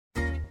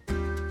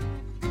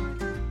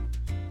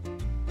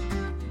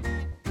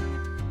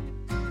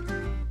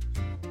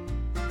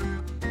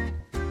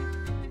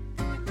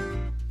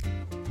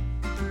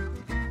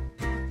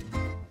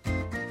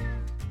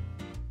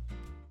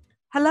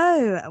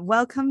Hello,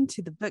 welcome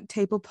to the Book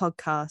Table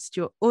Podcast,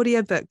 your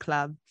audio book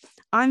club.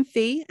 I'm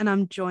Fee and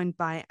I'm joined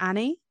by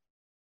Annie.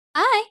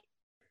 Hi.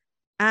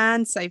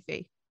 And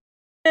Sophie.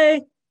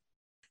 Hey.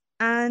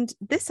 And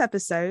this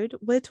episode,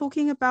 we're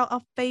talking about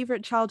our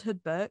favourite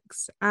childhood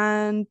books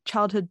and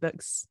childhood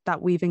books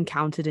that we've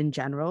encountered in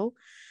general.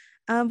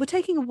 We're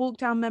taking a walk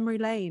down memory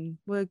lane.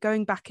 We're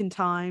going back in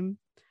time.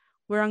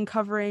 We're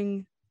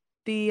uncovering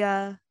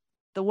the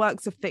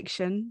works of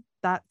fiction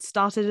that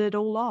started it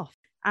all off.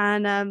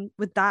 And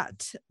with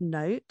that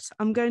note,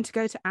 I'm going to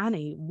go to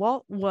Annie.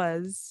 What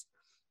was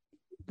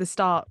the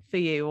start for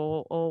you,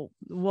 or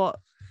what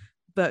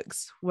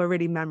books were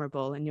really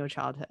memorable in your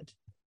childhood?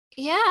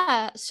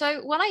 Yeah,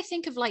 so when I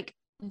think of like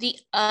the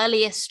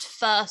earliest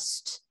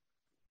first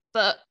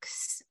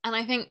books, and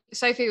I think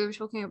Sophie, we were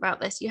talking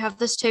about this, you have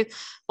this too.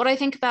 What I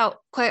think about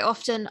quite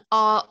often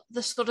are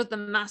the sort of the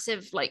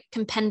massive like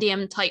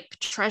compendium type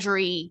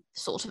treasury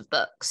sort of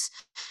books.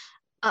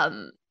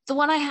 The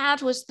one I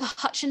had was the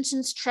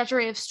Hutchinson's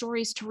Treasury of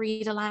Stories to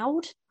Read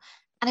Aloud.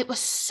 And it was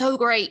so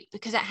great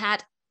because it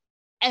had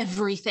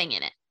everything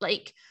in it,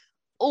 like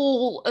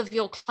all of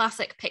your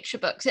classic picture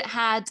books. It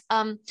had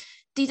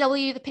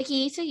D.W. the Picky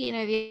Eater, you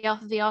know, the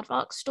Arthur the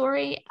Aardvark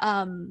story.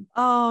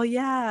 Oh,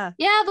 yeah.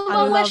 Yeah, the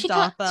one where she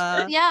cuts.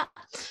 Arthur. Yeah.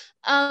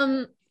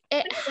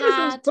 It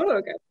had...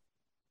 book.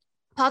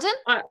 Pardon?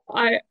 I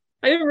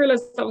didn't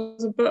realize that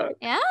was a book.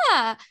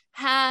 Yeah.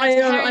 Had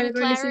Harry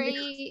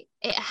McClary.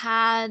 It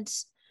had...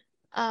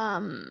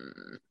 oh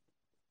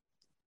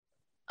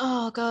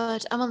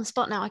god, I'm on the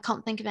spot now. I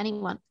can't think of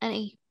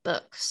any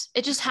books.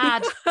 It just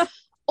had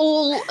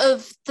all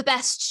of the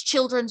best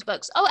children's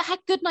books. Oh, it had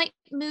Goodnight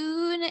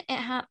Moon. It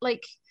had and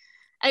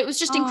it was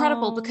just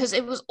incredible because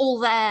it was all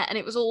there, and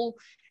it was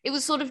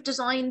sort of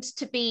designed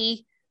to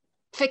be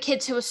for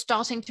kids who are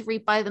starting to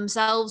read by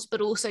themselves, but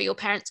also your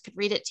parents could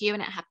read it to you,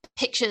 and it had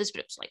pictures,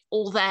 but it was like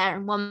all there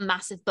in one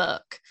massive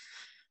book.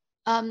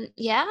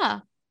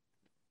 Yeah.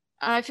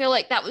 And I feel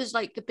like that was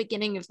like the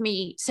beginning of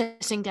me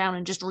sitting down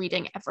and just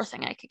reading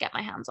everything I could get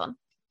my hands on.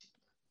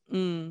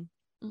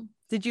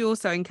 Did you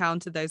also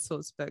encounter those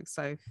sorts of books,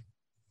 Soph?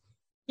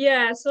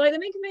 Yeah, so like the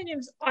main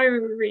compendiums I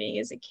remember reading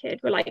as a kid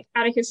were like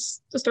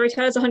Atticus the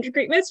Storyteller's 100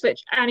 Greek Myths,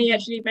 which Annie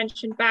actually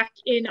mentioned back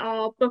in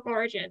our book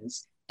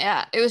Origins.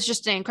 Yeah, it was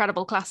just an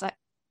incredible classic.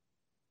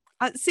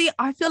 See,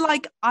 I feel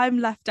like I'm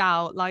left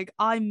out. Like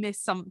I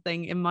missed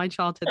something in my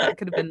childhood that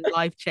could have been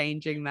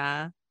life-changing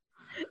there.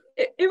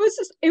 It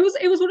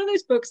was one of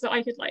those books that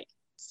I could like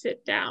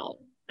sit down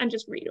and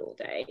just read all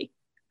day.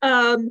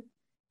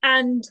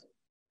 And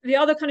the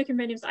other kind of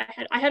compendiums I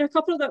had a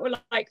couple that were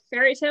like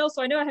fairy tales.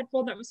 So I know I had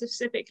one that was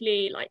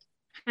specifically like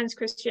Hans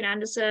Christian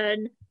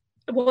Andersen,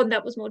 one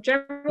that was more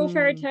general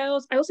fairy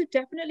tales. I also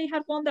definitely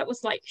had one that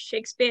was like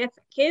Shakespeare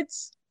for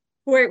kids,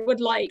 where it would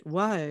like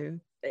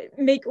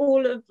make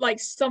all of like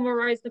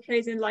summarize the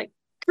plays in like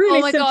really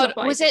oh my god,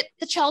 simplified. Was it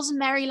the Charles and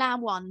Mary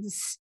Lamb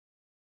ones?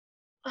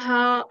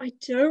 I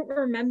don't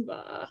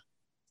remember.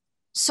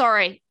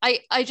 Sorry,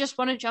 I just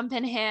want to jump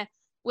in here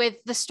with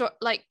the story.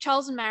 Like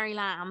Charles and Mary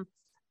Lamb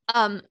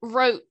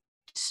wrote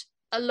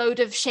a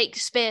load of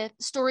Shakespeare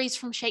stories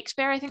from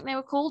Shakespeare, I think they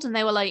were called, and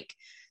they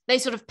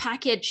sort of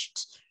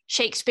packaged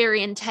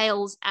Shakespearean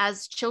tales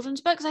as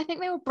children's books. I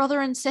think they were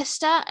brother and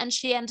sister, and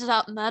she ended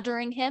up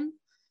murdering him.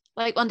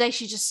 Like one day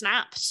she just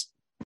snapped.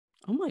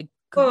 Oh my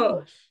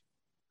gosh.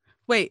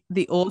 Wait,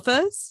 the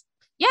authors?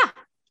 Yeah.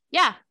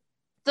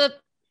 The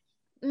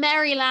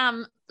Mary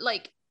Lamb,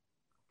 like,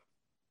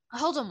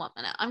 hold on 1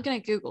 minute. I'm going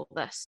to Google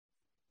this.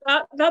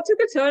 That took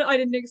a turn I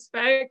didn't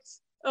expect.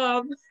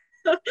 Yeah,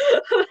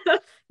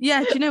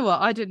 do you know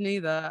what? I didn't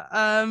either.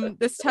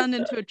 This turned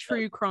into a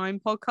true crime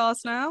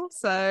podcast now,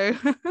 so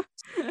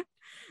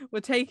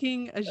we're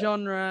taking a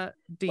genre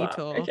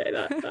detour. Wow. Okay,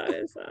 that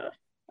is.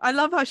 I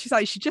love how she's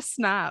like, she just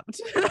snapped.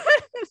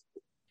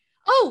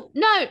 Oh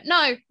no!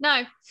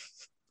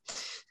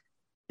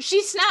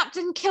 She snapped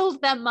and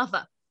killed their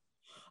mother.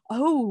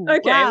 Oh,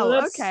 okay, wow.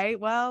 well, Okay,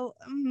 well,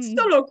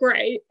 still not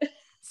great.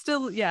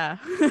 Still, yeah.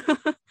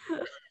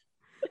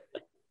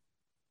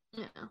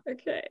 Yeah.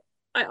 Okay,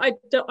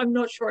 I'm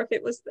not sure if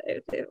it was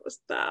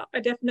that. I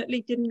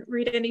definitely didn't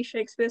read any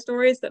Shakespeare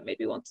stories that made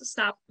me want to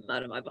snap and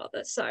murder my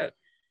mother. So,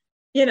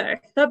 you know,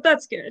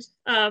 that's good.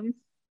 But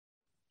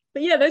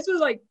yeah, those were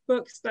like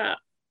books that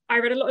I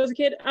read a lot as a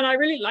kid, and I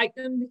really liked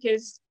them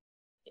because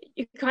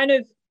you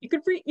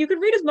could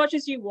read as much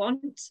as you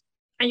want.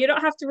 And you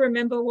don't have to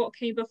remember what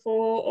came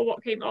before or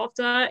what came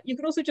after. You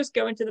can also just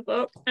go into the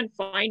book and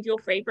find your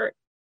favorite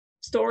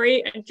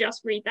story and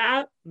just read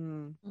that.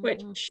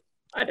 Which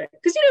I don't,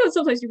 because you know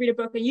sometimes you read a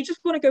book and you just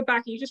want to go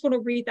back and you just want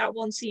to read that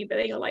one scene, but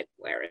then you're like,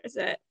 where is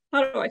it?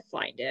 How do I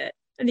find it?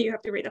 And then you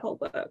have to read the whole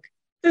book.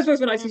 Those books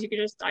were nice because you could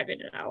just dive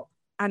in and out.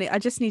 Annie, I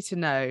just need to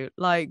know,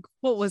 like,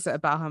 what was it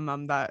about her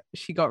mum that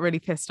she got really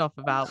pissed off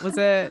about? Was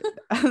it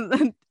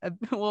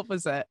what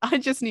was it? I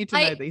just need to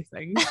know these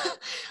things.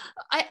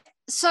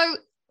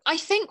 I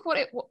think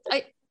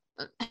I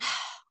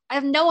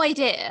have no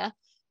idea,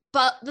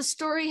 but the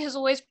story has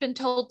always been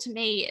told to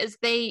me as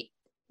they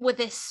were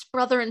this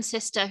brother and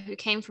sister who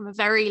came from a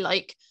very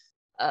like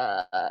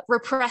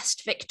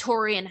repressed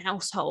Victorian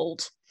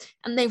household,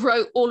 and they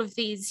wrote all of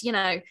these, you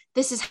know,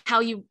 this is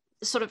how you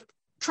sort of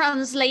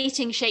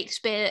translating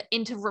Shakespeare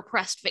into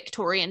repressed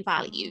Victorian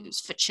values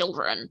for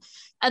children.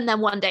 And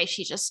then one day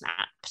she just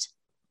snapped.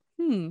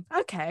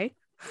 Okay.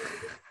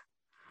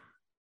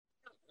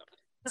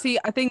 See,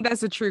 I think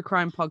there's a true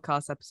crime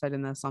podcast episode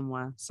in there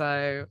somewhere.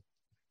 So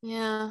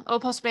yeah, or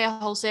possibly a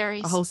whole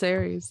series. A whole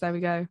series. There we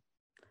go.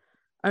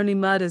 Only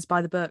murders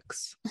by the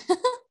books.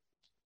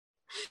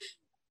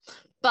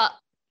 But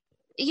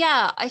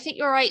yeah, I think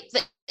you're right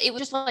that it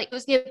was just like it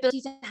was the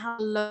ability to have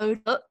a load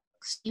of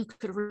books you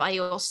could read by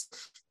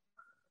yourself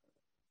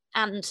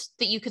and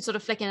that you could sort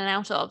of flick in and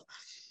out of.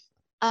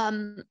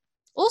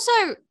 Also,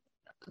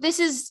 this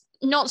is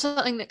not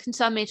something that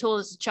concerned me at all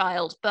as a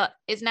child, but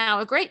is now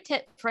a great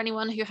tip for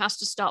anyone who has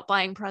to start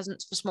buying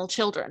presents for small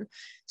children.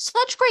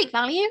 Such great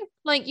value.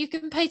 Like, you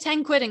can pay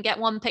 10 quid and get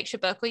one picture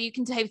book, or you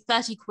can save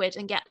 30 quid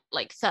and get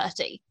like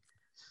 30.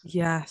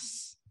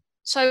 Yes.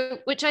 So,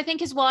 which I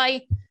think is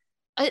why,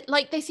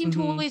 like, they seem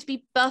to always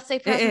be birthday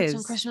presents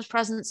and Christmas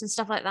presents and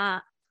stuff like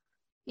that,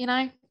 you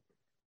know?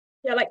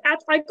 Yeah, like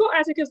I got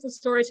Atticus the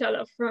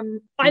Storyteller from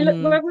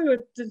when we were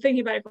thinking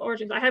about it for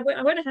Origins. I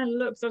went and had a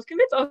look, so I was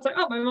convinced. I was like,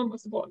 oh, my mum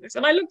must have bought this,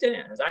 and I looked at it.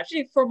 And it was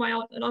actually from my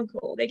aunt and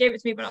uncle. They gave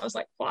it to me when I was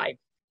like 5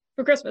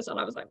 for Christmas, and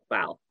I was like,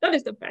 wow, that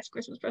is the best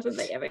Christmas present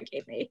they ever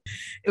gave me.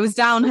 It was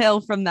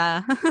downhill from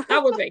there.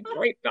 That was a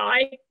great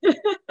guy. I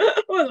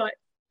was like,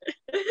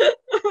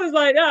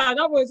 yeah,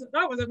 that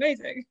was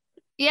amazing.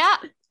 Yeah.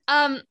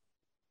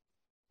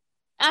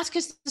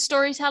 Atticus the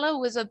Storyteller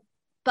was a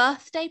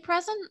birthday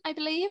present, I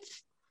believe.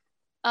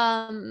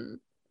 And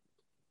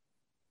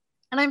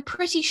I'm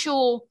pretty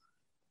sure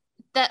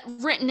that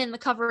written in the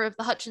cover of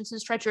the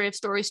Hutchinson's Treasury of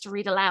Stories to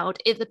Read Aloud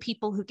is the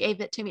people who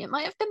gave it to me. It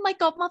might have been my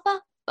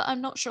godmother, but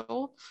I'm not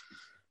sure.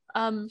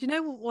 Do you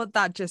know what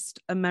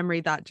a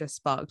memory that just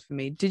sparked for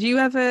me? Did you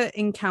ever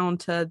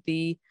encounter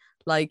the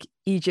like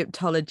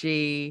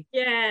Egyptology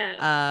Yes.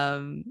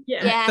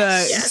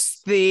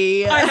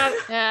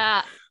 books?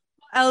 Yeah. What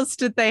else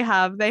did they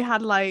have? They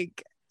had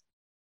like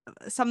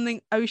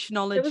something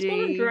oceanology. It was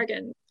one on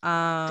dragon.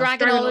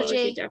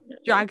 Dragonology. Definitely.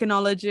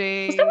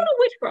 Dragonology. Was that one on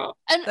witchcraft?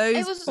 And those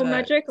it was or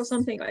magic or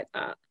something like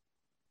that.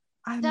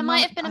 There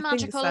might have been a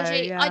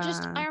magicology. So,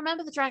 yeah. I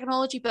remember the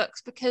Dragonology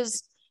books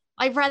because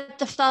I read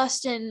the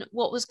first in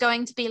what was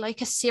going to be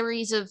like a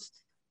series of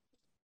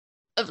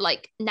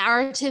like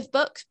narrative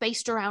books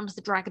based around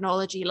the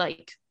Dragonology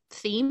like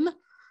theme,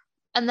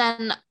 and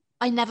then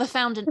I never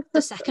found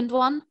the second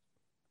one.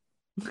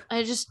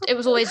 It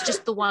was always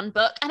just the one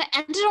book, and it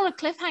ended on a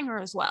cliffhanger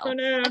as well. Oh,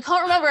 no. I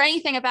can't remember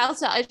anything about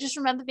it. I just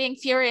remember being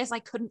furious I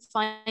couldn't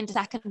find a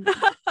second one.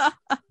 I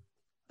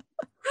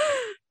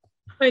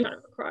kind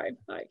of cried.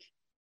 Like,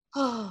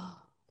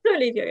 don't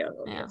leave your young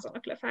audience on a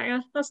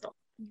cliffhanger. That's not.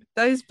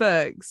 Those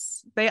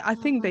books, I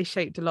think they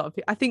shaped a lot of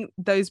people. I think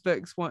those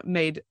books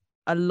made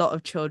a lot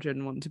of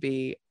children want to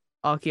be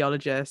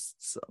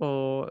archaeologists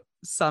or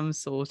some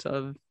sort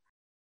of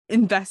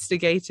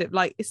investigative,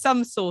 like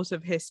some sort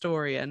of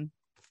historian.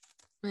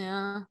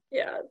 Yeah.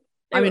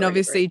 I mean,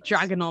 obviously,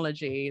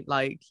 Dragonology,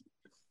 like,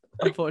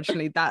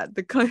 unfortunately, that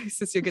the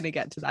closest you're going to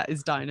get to that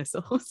is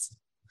dinosaurs.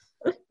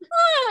 No.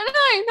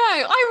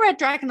 I read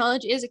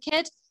Dragonology as a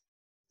kid.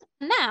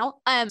 Now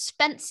I am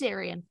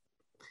Spencerian.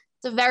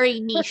 It's a very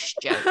niche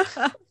joke.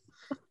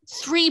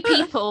 3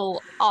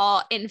 people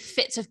are in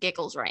fits of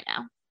giggles right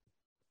now.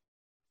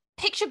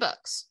 Picture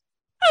books.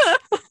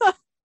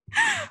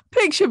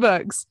 Picture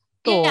books.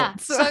 Yeah.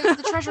 Thoughts. So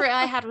the treasury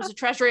I had was a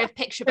treasury of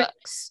picture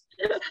books.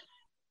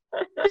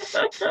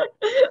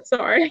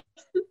 Sorry.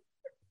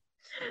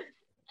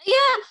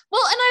 Yeah,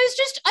 well, and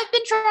I've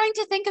been trying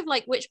to think of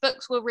like which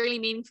books were really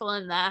meaningful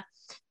in there,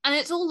 and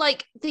it's all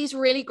like these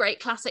really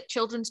great classic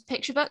children's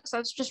picture books.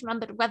 I've just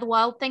remembered Where the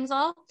Wild Things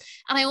Are,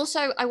 and I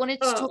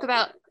wanted to talk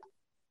about,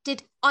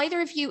 did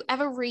either of you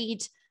ever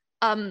read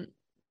the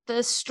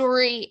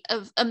stories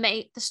of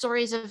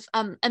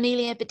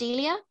Amelia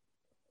Bedelia?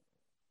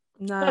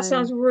 No, that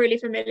sounds really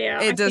familiar.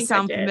 It does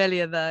sound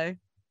familiar though.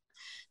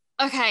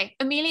 Okay,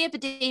 Amelia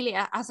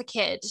Bedelia as a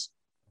kid,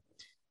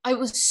 I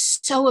was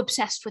so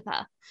obsessed with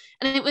her.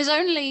 And it was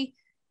only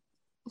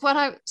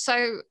I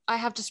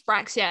have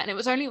dyspraxia, and it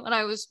was only when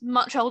I was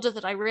much older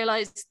that I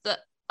realized that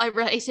I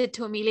related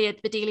to Amelia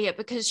Bedelia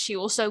because she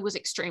also was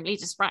extremely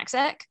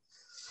dyspraxic.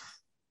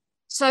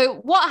 So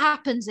what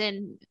happens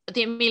in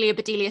the Amelia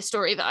Bedelia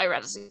story that I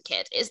read as a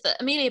kid is that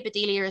Amelia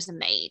Bedelia is a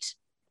maid.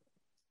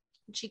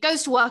 She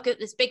goes to work at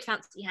this big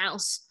fancy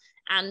house,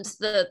 and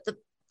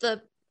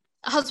the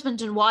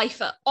husband and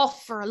wife are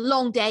off for a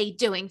long day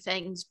doing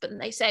things, but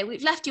they say,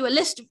 we've left you a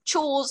list of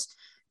chores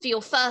for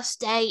your first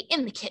day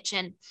in the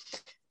kitchen.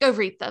 Go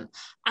read them.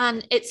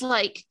 And it's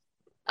like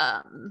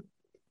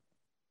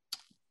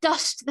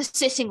dust the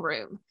sitting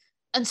room,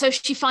 And so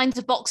she finds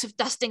a box of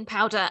dusting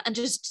powder and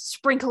just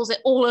sprinkles it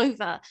all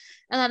over.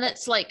 And then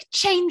it's like,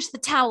 change the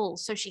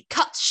towels. So she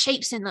cuts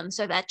shapes in them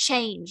so they're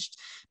changed.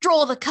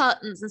 Draw the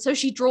curtains. And so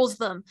she draws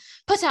them.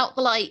 Put out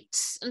the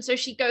lights. And so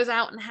she goes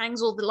out and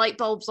hangs all the light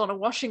bulbs on a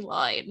washing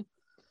line.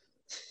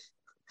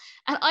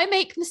 And I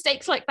make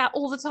mistakes like that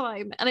all the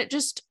time. And it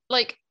just,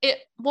 like, it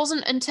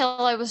wasn't until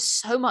I was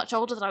so much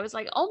older that I was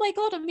like, oh my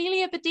God,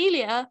 Amelia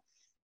Bedelia.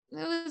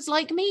 It was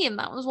like me. And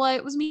that was why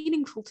it was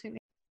meaningful to me.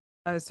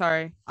 Oh,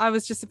 sorry. I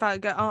was just about to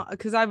go on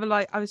because I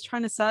was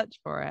trying to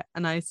search for it,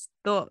 and I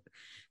thought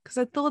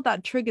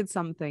that triggered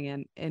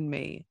something in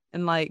me,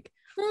 and like,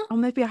 oh,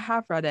 maybe I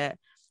have read it.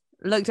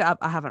 Looked it up.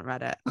 I haven't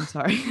read it. I'm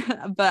sorry,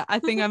 but I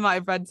think I might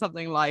have read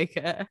something like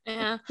it.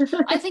 Yeah,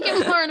 I think it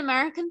was more an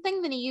American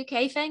thing than a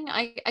UK thing.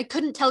 I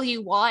couldn't tell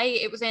you why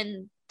it was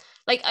in.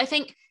 Like, I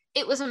think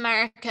it was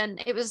American.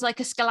 It was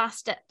like a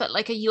Scholastic, but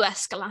like a US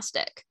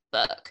Scholastic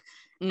book,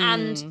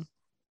 and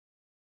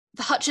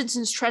the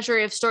Hutchinson's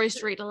Treasury of Stories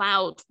to Read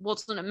Aloud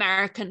was an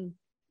American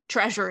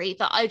treasury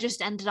that I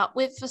just ended up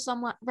with for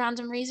some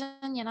random reason,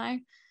 you know?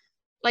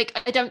 Like,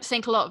 I don't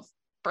think a lot of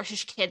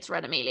British kids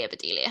read Amelia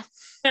Bedelia.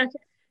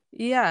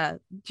 Yeah.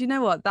 Do you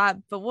know what? But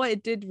what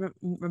it did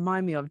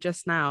remind me of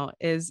just now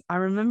is I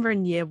remember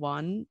in year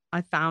 1,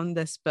 I found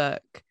this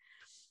book,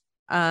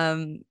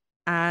 and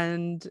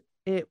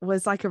it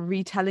was like a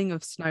retelling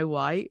of Snow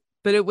White,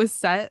 but it was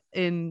set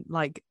in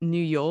like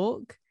New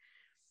York.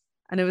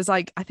 And it was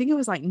like, I think it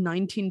was like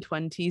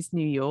 1920s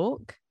New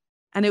York.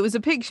 And it was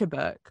a picture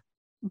book.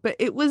 But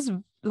it was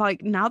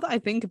like, now that I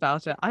think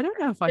about it, I don't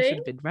know if I should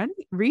have been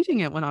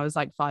reading it when I was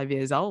like 5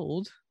 years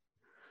old.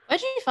 Where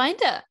did you find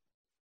it?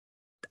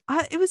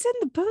 It was in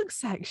the book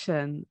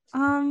section.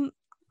 I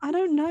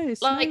don't know.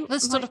 Like the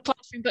sort of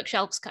classroom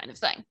bookshelves kind of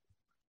thing.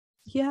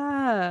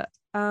 Yeah.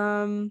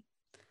 I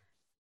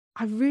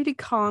really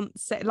can't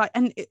say, like,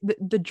 and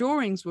the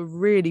drawings were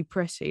really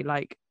pretty,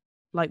 like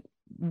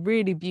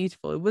really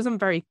beautiful. It wasn't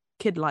very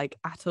kid-like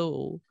at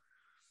all.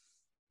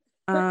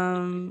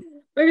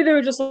 Maybe they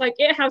were just like,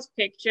 it has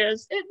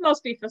pictures, it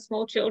must be for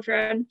small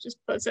children, just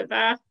puts it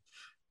there.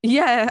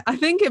 Yeah, I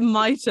think it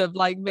might have,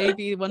 like,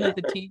 maybe one of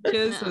the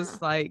teachers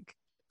was like,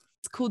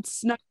 it's called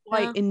Snow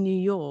White in New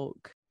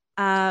York,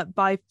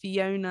 by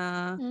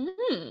Fiona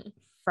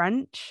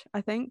French,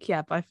 I think.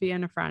 Yeah, by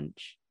Fiona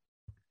French.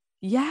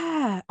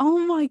 Yeah. Oh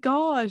my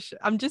gosh,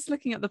 I'm just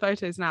looking at the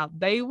photos now.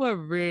 They were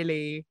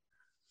really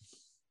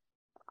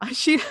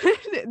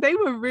they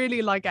were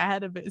really like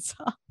ahead of its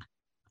time.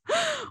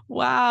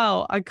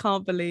 Wow, I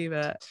can't believe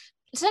it.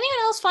 Does anyone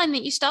else find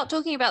that you start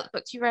talking about the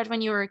books you read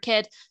when you were a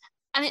kid,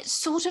 and it's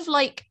sort of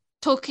like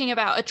talking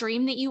about a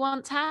dream that you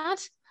once had,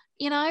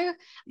 you know?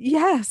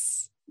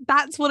 Yes,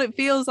 that's what it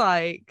feels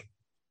like.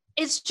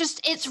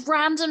 It's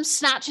random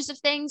snatches of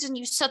things, and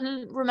you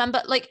suddenly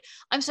remember, like,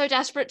 I'm so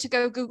desperate to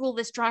go Google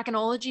this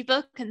Dragonology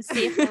book and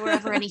see if there were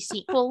ever any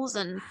sequels.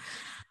 And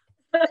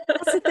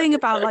that's the thing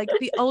about, like,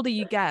 the older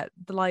you get,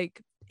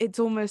 like, it's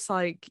almost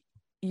like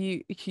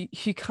you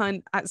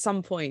kind, at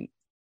some point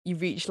you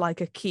reach like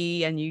a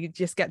key and you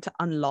just get to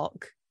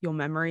unlock your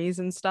memories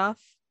and stuff,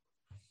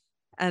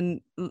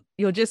 and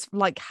you'll just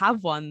like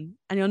have one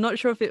and you're not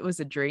sure if it was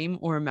a dream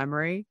or a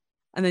memory,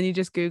 and then you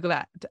just Google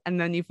it and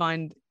then you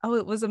find, oh,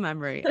 it was a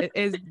memory. It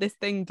is, this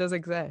thing does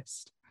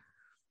exist.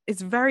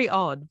 It's very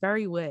odd,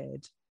 very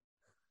weird.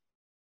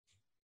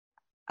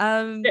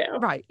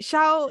 Right,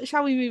 shall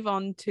we move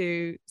on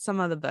to some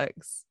other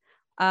books?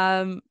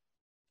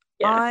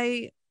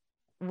 I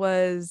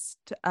was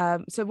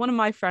so one of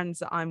my friends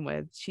that I'm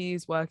with,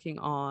 she's working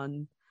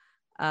on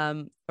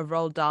a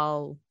Roald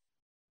Dahl,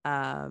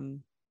 I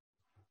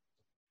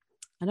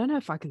don't know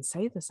if I can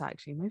say this,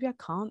 actually. Maybe I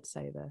can't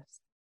say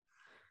this.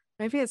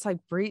 Maybe it's like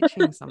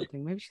breaching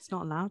something. Maybe she's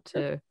not allowed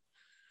to.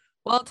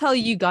 Well, I'll tell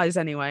you guys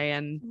anyway,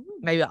 and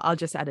maybe I'll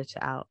just edit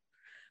it out.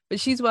 But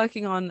she's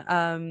working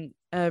on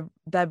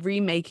they're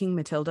remaking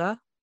Matilda.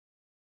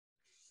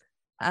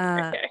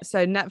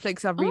 So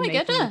Netflix are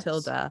remaking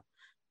Matilda,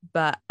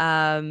 but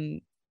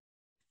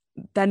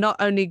they're not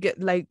only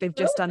like, they've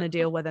just done a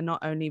deal where they're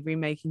not only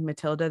remaking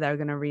Matilda, they're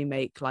going to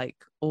remake like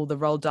all the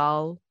Roald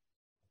Dahl.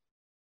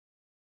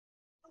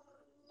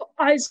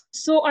 I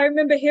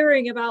remember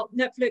hearing about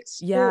Netflix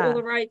for all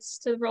the rights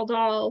to Roald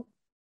Dahl.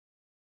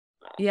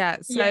 Yeah,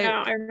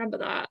 I remember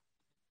that,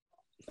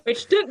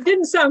 which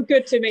didn't sound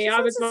good to me.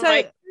 I was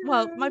like,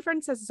 well, my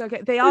friend says it's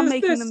okay. They are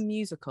making them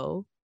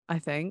musical, I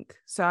think.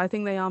 So I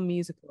think they are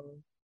musical.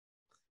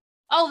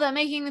 Oh, they're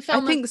making the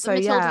film. I think so.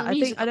 Yeah,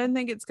 I don't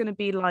think it's going to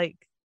be like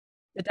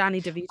the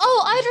Danny DeVito.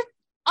 Oh,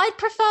 I'd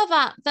prefer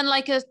that than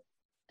like a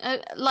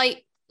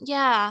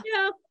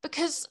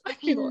because I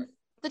mean,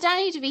 the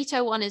Danny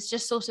DeVito one is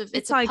just sort of,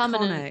 it's a iconic,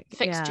 permanent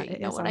fixture. You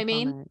know what I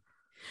mean?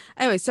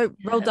 Anyway, so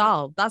Roald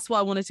Dahl, that's what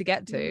I wanted to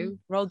get to.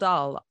 Roald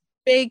Dahl,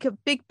 big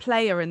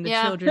player in the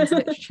children's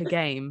literature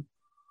game.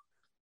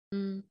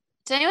 Does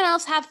anyone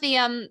else have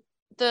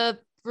the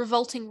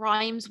Revolting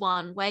Rhymes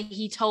one where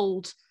he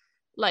told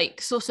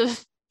like sort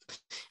of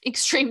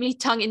extremely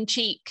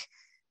tongue-in-cheek,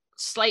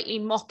 slightly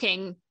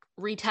mocking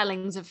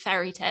retellings of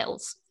fairy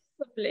tales?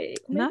 Probably.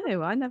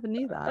 No, I never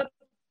knew that.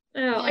 I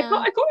can't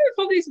remember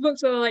if these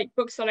books were like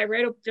books that I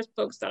read or just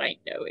books that I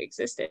know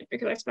existed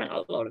because I spent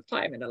a lot of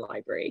time in the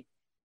library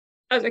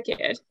as a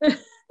kid.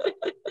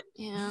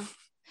 Yeah.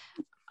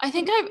 I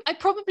think I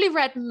probably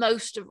read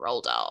most of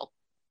Roald Dahl.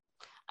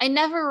 I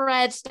never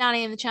read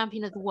Danny and the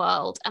Champion of the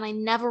World, and I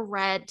never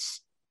read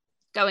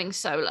Going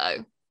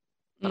Solo,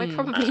 but I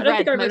probably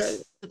read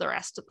most of the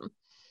rest of them.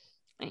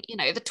 You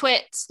know, The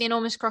Twits, The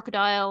Enormous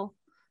Crocodile,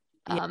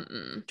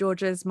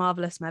 George's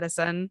Marvelous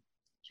Medicine,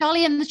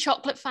 Charlie and the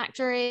Chocolate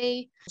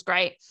Factory was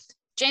great.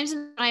 James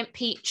and the Giant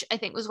Peach, I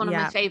think, was one of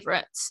my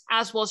favorites,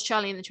 as was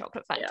Charlie and the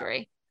Chocolate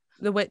Factory.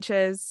 The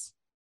Witches.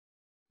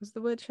 Was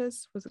The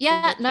Witches? Was it?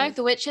 Yeah, no,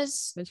 The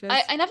Witches.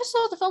 I never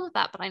saw the film of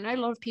that, but I know a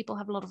lot of people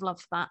have a lot of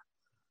love for that.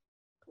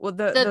 Well,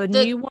 the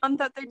new one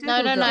that they did?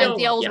 No,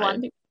 the old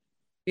one.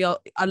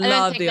 I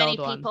love the old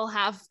one. Many people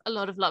have a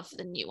lot of love for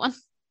the new one.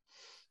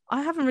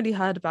 I haven't really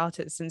heard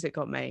about it since it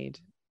got made.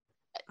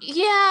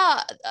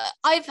 Yeah,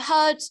 I've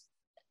heard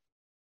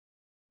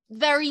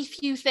very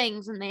few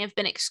things, and they have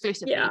been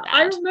exclusively bad.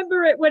 I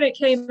remember it when it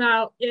came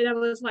out. There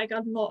was like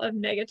a lot of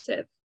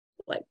negative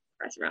like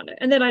press around it,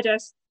 and then I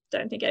just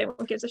don't think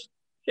anyone gives a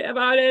shit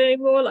about it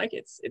anymore. Like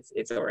it's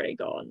already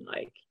gone.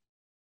 Like,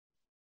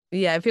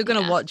 yeah, if you're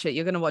gonna watch it,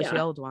 you're gonna watch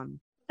the old one.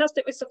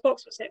 Fantastic Mr.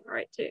 Fox was him,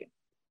 right, too.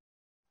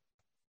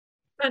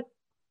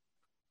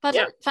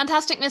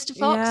 Fantastic Mr.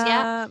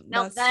 Fox,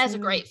 no, there's a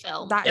great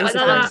film. That is a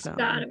great film.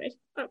 That animation.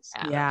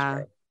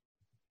 Yeah.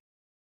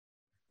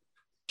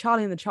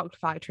 Charlie and the Chocolate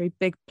Factory,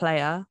 big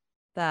player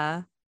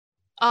there.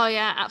 Oh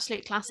yeah,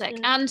 absolute classic.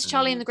 And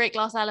Charlie and the Great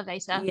Glass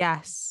Elevator.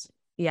 Yes.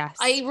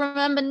 I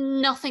remember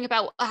nothing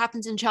about what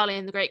happens in Charlie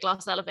and the Great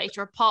Glass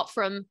Elevator apart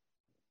from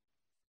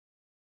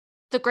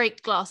the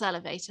Great Glass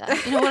Elevator.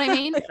 You know what I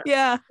mean?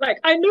 Yeah. Like,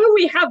 I know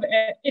we have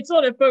it. It's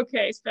on a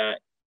bookcase, but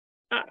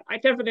I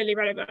definitely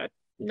read about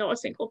not a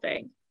single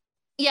thing.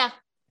 Yeah,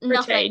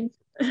 nothing.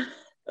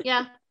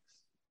 Yeah.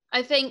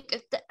 I think,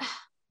 don't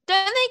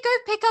they go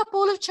pick up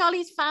all of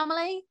Charlie's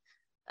family?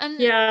 And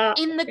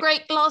in the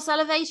Great Glass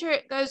Elevator,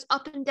 it goes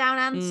up and down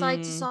and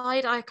side to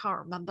side. I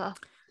can't remember.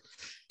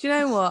 Do you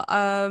know what?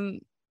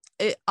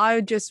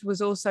 I just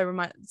was also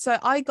reminded. So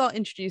I got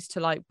introduced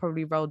to like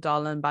probably Roald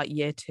Dahl in about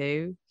year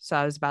 2. So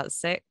I was about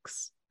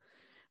 6.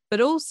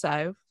 But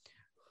also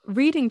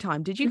reading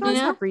time. Did you guys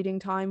have reading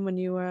time when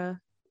you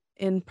were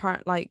in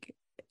like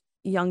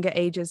younger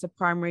ages of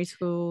primary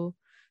school?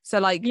 So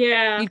like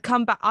you'd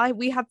come back.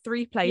 We had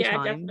 3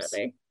 playtimes.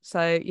 Definitely.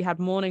 So you had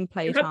morning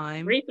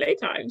playtime. 3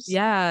 playtimes.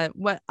 Yeah,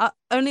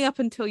 only up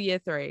until year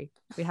 3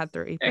 we had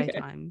 3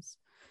 playtimes.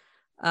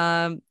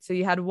 So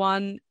you had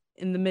one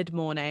in the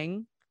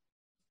mid-morning,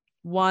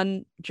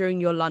 one during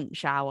your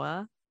lunch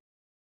hour,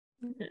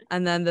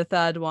 and then the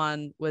third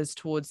one was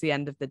towards the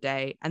end of the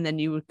day, and then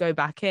you would go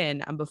back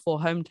in, and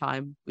before home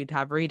time we'd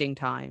have reading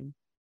time.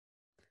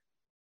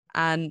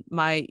 And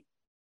my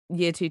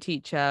year 2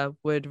 teacher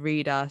would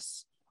read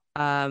us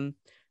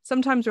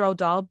sometimes Roald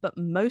Dahl, but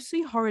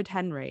mostly Horrid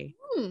Henry.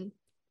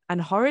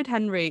 And Horrid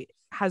Henry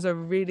has a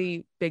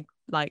really big,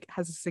 like,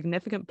 has a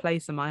significant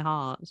place in my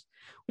heart,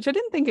 which I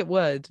didn't think it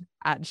would,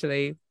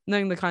 actually,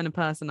 knowing the kind of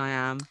person I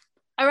am.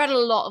 I read a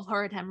lot of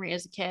Horrid Henry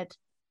as a kid.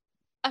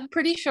 I'm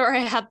pretty sure I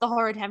had the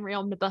Horrid Henry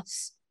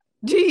omnibus.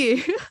 Do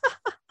you?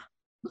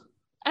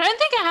 I don't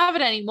think I have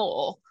it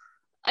anymore.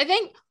 I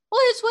think,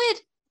 it's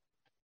weird.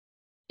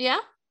 Yeah?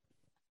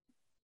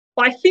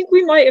 Well, I think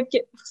we might have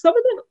some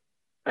of them.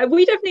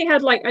 We definitely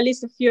had like at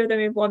least a few of them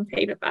in one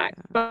paperback,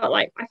 but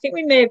like I think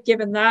we may have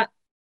given that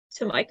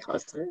to my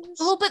cousins.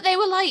 Well, but they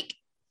were like,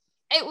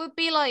 it would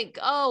be like,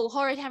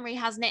 Horrid Henry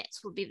Has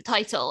Nits would be the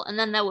title, and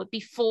then there would be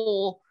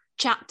 4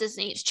 chapters,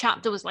 and each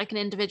chapter was like an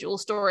individual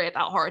story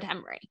about Horrid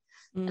Henry.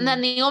 And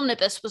then the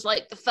omnibus was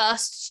like the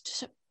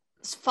first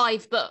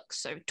 5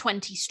 books, so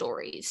 20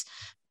 stories,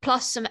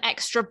 plus some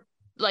extra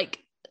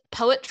like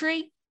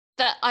poetry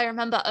that I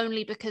remember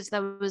only because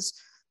there was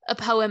a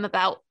poem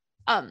about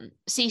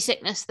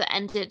seasickness that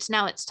ended,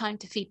 now it's time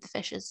to feed the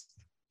fishes.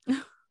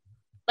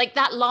 Like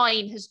that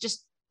line has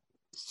just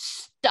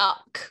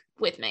stuck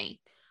with me.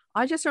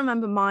 I just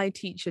remember my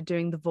teacher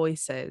doing the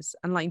voices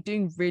and like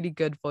doing really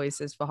good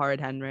voices for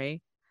Horrid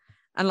Henry,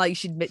 and like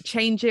she'd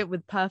change it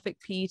with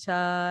Perfect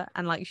Peter,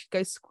 and like she'd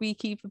go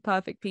squeaky for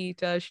Perfect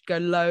Peter, she'd go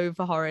low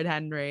for Horrid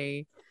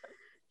Henry,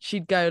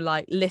 she'd go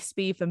like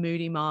lispy for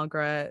Moody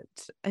Margaret,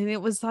 and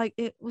it was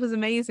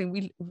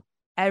amazing.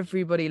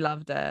 Everybody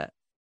loved it.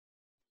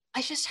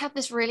 I just have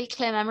this really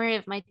clear memory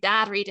of my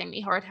dad reading me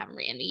Horrid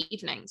Henry in the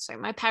evening. So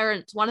my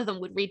parents, one of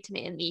them would read to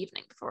me in the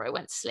evening before I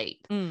went to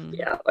sleep.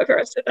 Yeah, my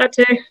parents did that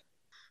too.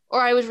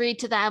 Or I would read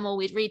to them, or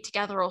we'd read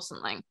together or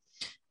something.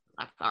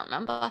 I can't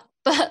remember.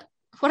 But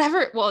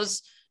whatever it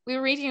was, we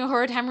were reading a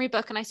Horrid Henry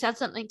book, and I said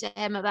something to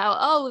him about,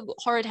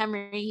 Horrid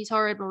Henry, he's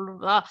horrid, blah, blah,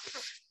 blah.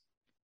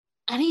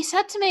 And he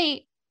said to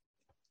me,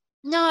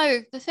 no,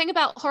 the thing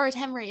about Horrid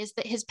Henry is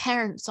that his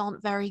parents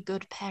aren't very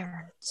good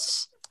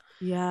parents.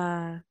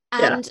 Yeah.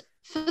 And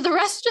for the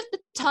rest of the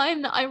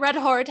time that I read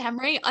Horrid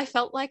Henry, I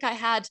felt like I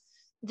had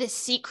this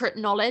secret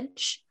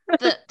knowledge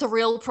that the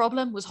real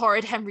problem was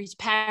Horrid Henry's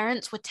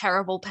parents were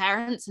terrible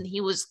parents, and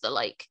he was the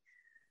like,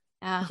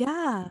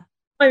 yeah.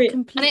 I mean,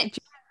 Completely.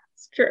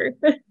 it's true.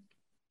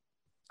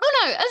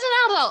 Oh no, as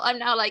an adult, I'm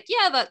now like,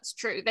 yeah, that's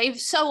true. They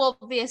so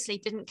obviously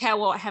didn't care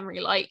what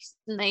Henry liked,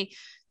 and they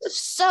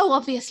so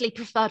obviously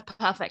preferred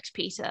Perfect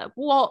Peter.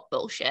 What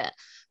bullshit.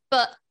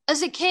 But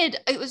as a kid,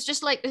 it was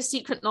just like the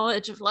secret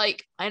knowledge of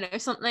like, I know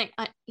something,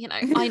 I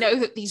know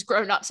that these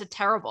grown-ups are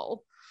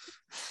terrible.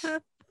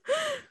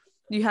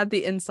 You had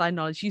the inside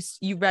knowledge.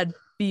 You read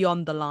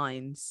beyond the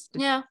lines.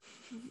 Yeah.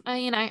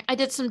 I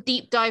did some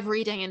deep dive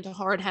reading into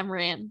Horrid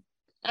Henry, and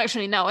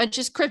actually, no, I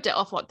just cribbed it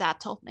off what Dad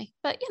told me.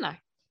 But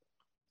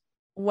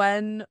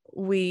when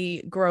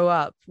we grow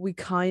up, we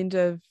kind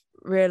of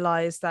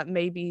realize that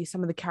maybe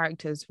some of the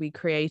characters we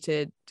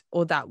created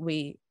or that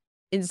we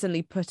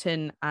instantly put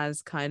in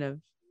as kind of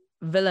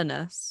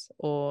villainous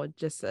or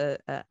just a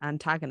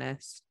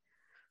antagonist,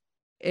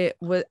 it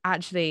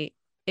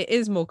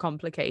is more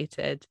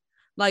complicated.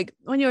 Like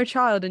when you're a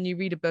child and you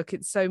read a book,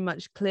 it's so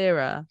much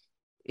clearer,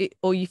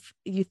 you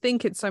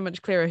think it's so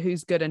much clearer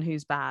who's good and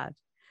who's bad,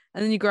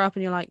 and then you grow up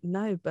and you're like,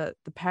 no, but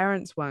the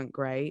parents weren't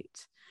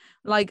great.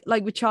 Like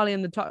with Charlie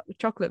and the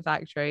Chocolate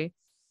Factory.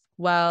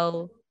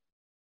 Well,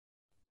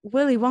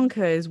 Willy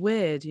Wonka is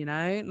weird,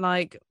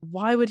 like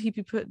why would he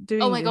be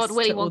doing oh my this God,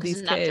 Willy to all Wonka's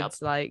these a nut job.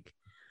 kids? Like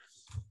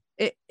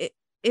it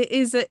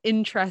is an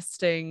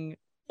interesting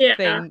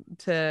thing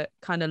to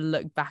kind of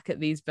look back at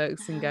these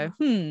books and go,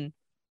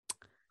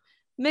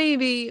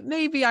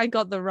 maybe I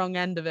got the wrong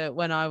end of it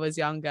when I was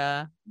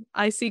younger.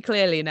 I see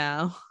clearly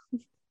now.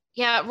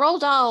 Yeah,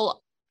 Roald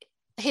Dahl,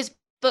 his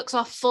books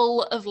are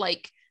full of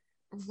like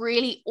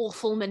really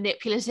awful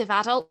manipulative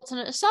adults,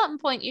 and at a certain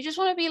point you just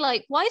want to be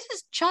like, why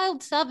does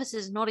child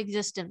services not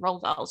exist in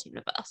Roald Dahl's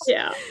universe?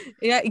 Yeah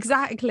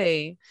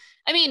exactly.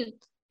 I mean,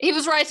 he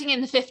was writing in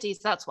the 50s,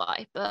 that's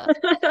why, but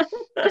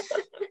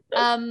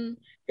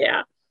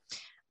yeah.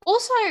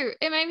 Also,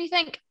 it made me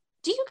think,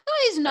 do you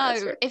guys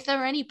know if there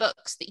are any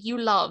books that you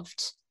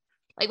loved,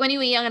 like when you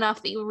were young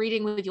enough that you were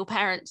reading with your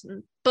parents,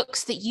 and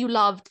books that you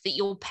loved that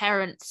your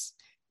parents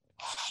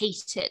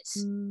hated?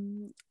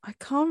 I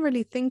can't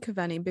really think of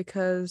any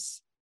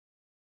because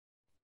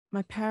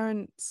my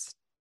parents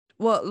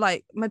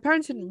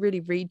didn't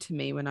really read to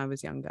me when I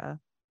was younger,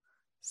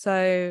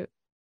 so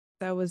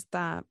there was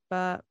that.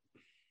 But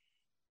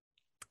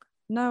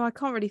no, I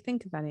can't really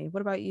think of any.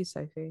 What about you,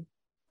 Sophie?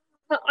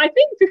 I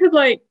think because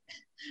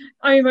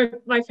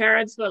my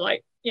parents were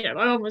like, my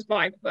mom was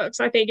buying books.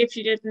 I think if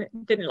she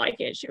didn't like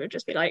it, she would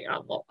just be like,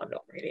 I'm not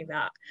reading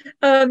that.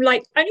 I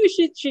knew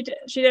she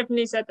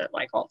definitely said that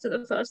like after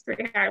the first 3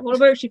 Harry Potter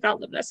books, she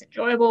felt them less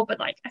enjoyable. But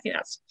like I think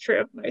that's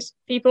true of most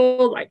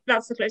people. Like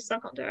that's the closest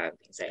I've come to her and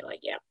say like,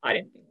 yeah, I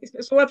didn't think these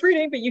books were worth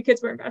reading, but you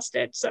kids were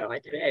invested, so I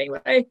did it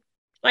anyway.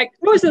 Like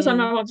most of the time,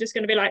 my mom's just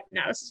going to be like,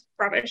 no, this is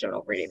rubbish. I'm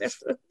not reading this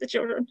to the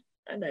children,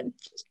 and then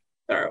just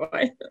throw it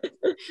away.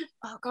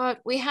 Oh God,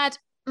 we had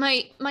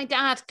my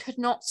dad could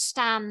not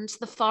stand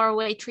the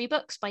Faraway Tree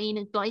books by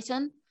Enid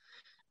Blyton.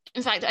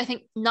 In fact, I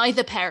think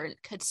neither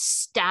parent could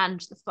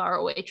stand the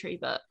Faraway Tree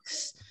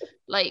books.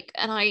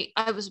 And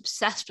I was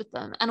obsessed with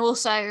them. And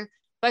also,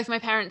 both my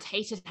parents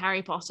hated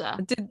Harry Potter.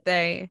 Did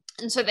they?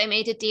 And so they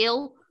made a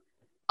deal.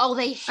 Oh,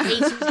 they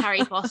hated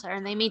Harry Potter,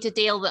 and they made a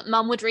deal that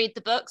Mum would read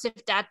the books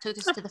if Dad took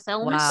us to the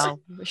films. Wow,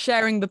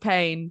 sharing the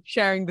pain,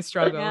 sharing the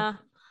struggle. Yeah.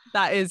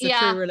 That is a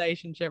true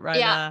relationship right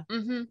there.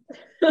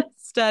 Mm-hmm.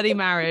 Sturdy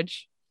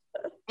marriage.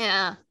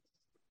 Yeah.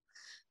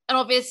 And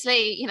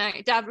obviously,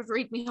 Dad would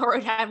read me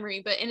Horrid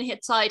Henry, but in his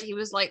side, he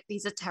was like,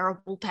 these are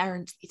terrible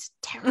parents. These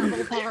are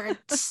terrible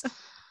parents.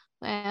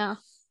 Yeah.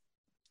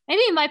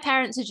 Maybe my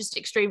parents are just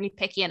extremely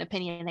picky and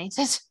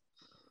opinionated.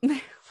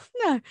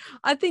 No,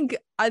 I think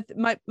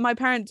my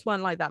parents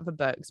weren't like that for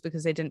books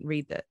because they didn't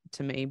read that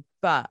to me,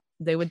 but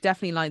they were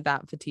definitely like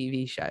that for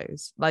TV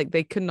shows. Like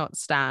they could not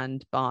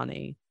stand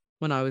Barney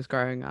when I was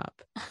growing up,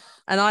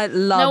 and I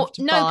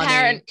loved no Barney.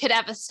 Parent could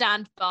ever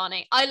stand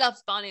Barney. I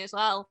loved Barney as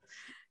well.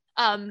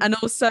 And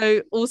also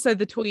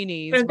the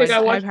tweenies.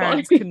 My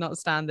parents could not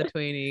stand the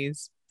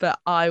tweenies, but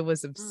I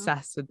was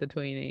obsessed with the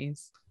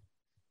tweenies.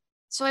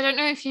 So I don't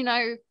know if you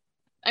know,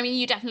 I mean,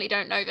 you definitely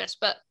don't know this,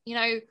 but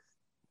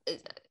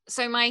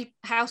so my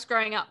house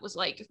growing up was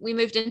like, we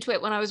moved into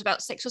it when I was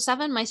about 6 or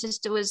 7. My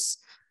sister was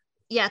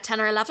 10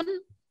 or 11.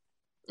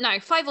 No,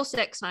 5 or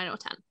 6, 9 or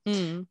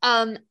 10.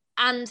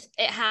 And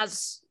it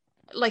has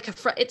like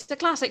it's a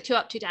classic 2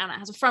 up, 2 down. It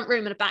has a front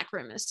room and a back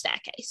room and a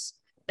staircase,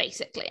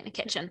 basically, and a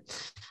kitchen.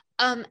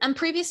 And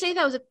previously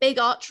there was a big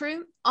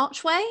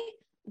archway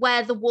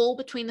where the wall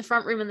between the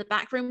front room and the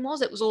back room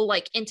was. It was all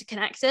like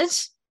interconnected.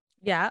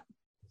 Yeah.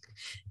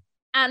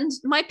 And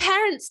my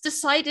parents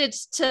decided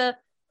to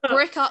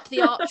brick up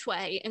the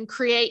archway and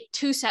create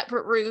 2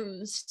 separate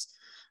rooms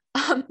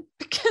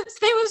because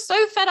they were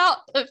so fed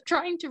up of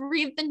trying to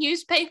read the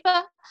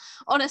newspaper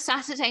on a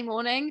Saturday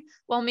morning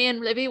while me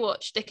and Libby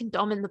watched Dick and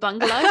Dom in the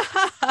bungalow.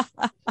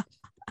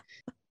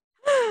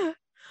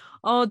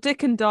 Oh,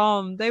 Dick and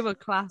Dom, they were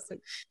classic.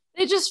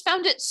 They just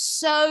found it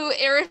so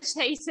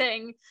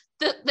irritating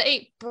that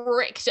they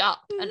bricked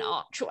up an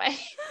archway.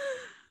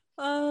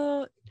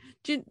 Do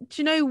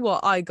you know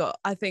what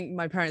I think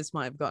my parents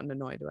might have gotten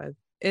annoyed with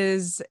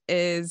is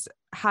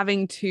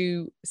having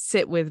to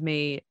sit with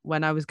me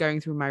when I was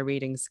going through my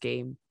reading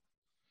scheme,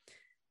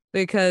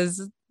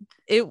 because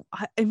it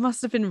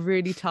must have been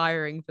really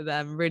tiring for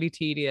them, really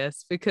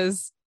tedious,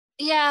 because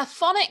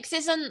phonics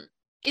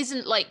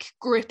isn't like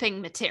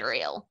gripping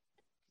material.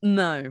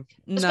 No,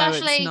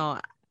 especially it's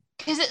not,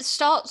 because it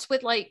starts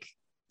with like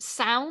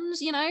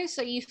sounds,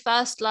 so you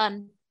first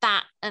learn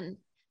that and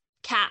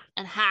cat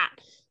and hat,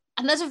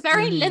 and there's a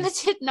very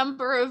limited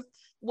number of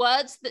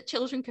words that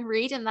children can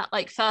read in that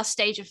like first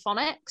stage of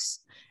phonics,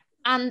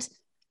 and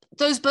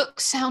those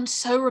books sound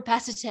so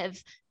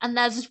repetitive, and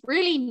there's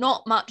really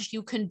not much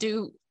you can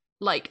do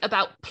like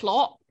about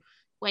plot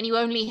when you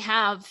only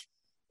have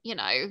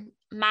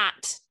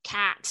mat,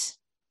 cat.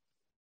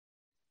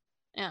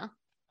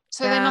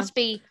 So they must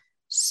be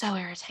so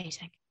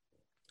irritating.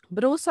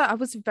 But also I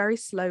was a very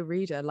slow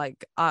reader.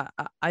 Like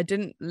I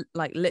didn't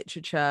like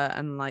literature,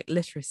 and like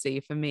literacy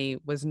for me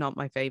was not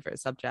my favorite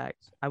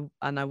subject.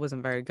 I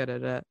wasn't very good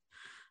at it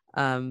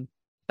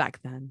back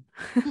then.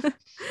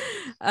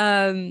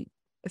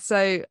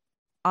 So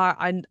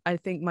I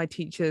think my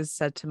teachers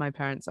said to my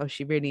parents, oh,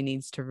 she really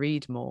needs to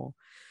read more.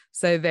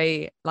 So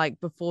they,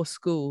 like, before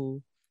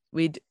school,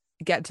 we'd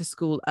get to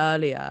school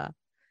earlier,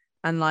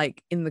 and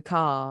like in the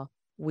car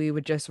we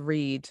would just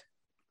read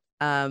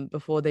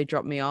before they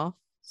dropped me off,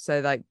 so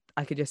like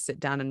I could just sit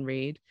down and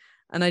read.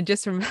 And I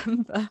just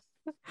remember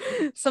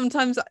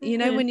sometimes,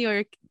 when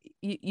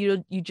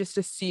you just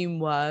assume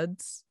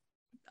words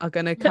are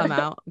going to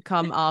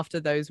come after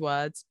those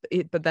words,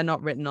 but they're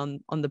not written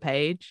on the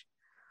page.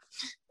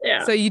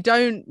 Yeah. So you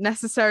don't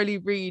necessarily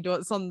read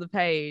what's on the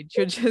page,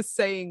 you're just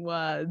saying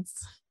words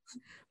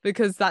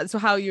because that's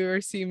how you're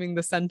assuming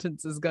the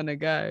sentence is going to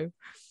go.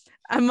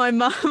 And my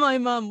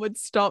mum would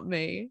stop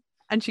me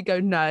and she'd go,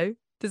 no,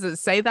 does it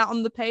say that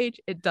on the page?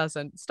 It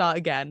doesn't. Start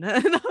again.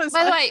 And I was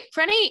By the way,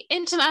 for any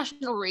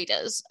international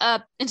readers,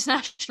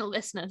 international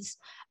listeners,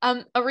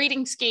 a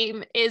reading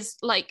scheme is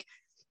like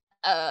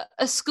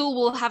a school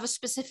will have a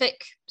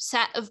specific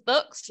set of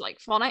books, like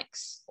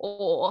phonics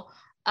or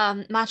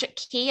Magic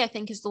Key, I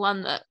think is the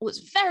one that was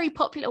very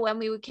popular when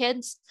we were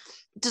kids,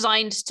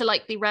 designed to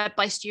like be read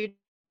by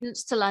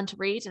students to learn to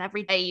read. And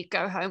every day you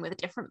go home with a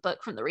different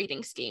book from the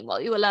reading scheme while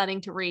you were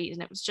learning to read.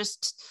 And it was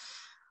just,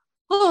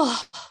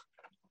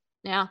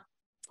 yeah.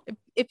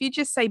 If you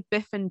just say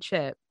Biff and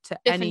Chip to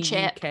Biff any and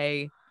Chip.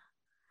 UK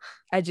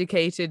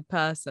educated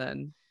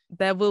person,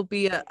 there will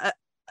be a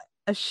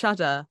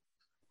shudder.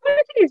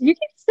 The thing is, you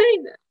keep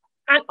saying that,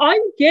 and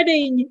I'm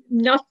getting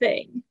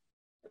nothing.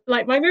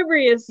 Like, my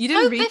memory is... You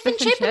didn't read Biff and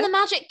Chip and the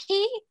Magic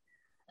Key?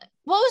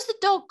 What was the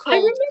dog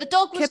called? The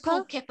dog was Kipper?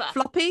 called Kipper.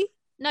 Floppy?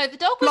 No, the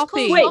dog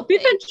Floppy. was called Floppy.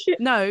 Wait, Biff and Chip...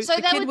 No, so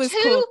the there kid were was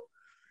two... called...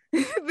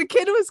 the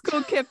kid was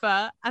called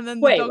Kipper, and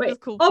then the dog was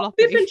called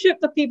Floppy. Biff and Chip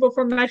the people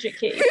from Magic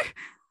Key?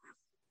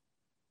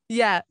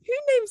 Yeah. Who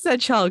names their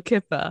child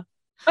Kipper?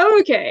 Oh,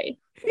 okay.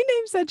 Who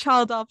names their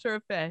child after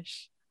a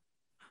fish?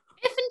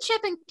 Biff and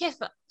Chip and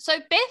Kipper. So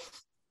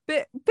Biff...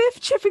 Biff,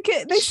 Chip and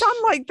Kipper, they sound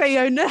like they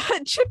own a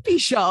chippy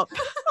shop.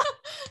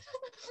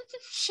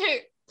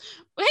 Shoot.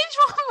 Which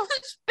one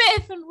was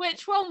Biff and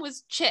which one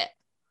was Chip?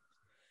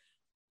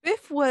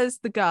 Biff was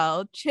the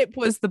girl, Chip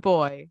was the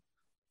boy.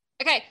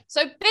 Okay,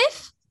 so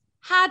Biff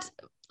had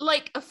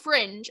like a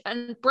fringe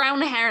and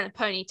brown hair and a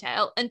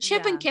ponytail, and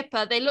Chip and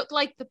Kipper, they look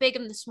like the big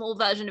and the small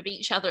version of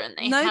each other, and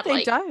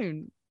they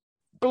don't.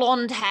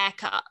 Blonde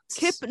haircuts.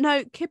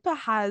 Kipper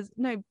has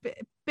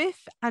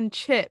Biff and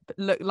Chip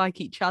look like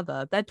each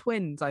other. They're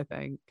twins, I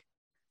think.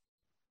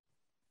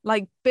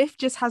 Like Biff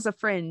just has a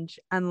fringe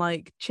and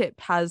like Chip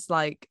has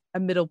like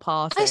a middle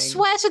parting. I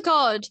swear to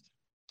God,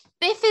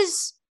 Biff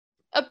is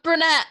a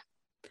brunette.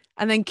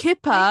 And then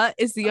Kipper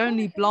is the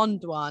only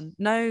blonde one.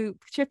 No,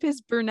 Chip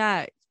is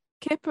brunette.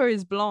 Kipper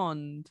is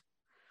blonde.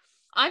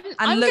 I'm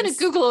going to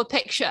Google a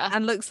picture.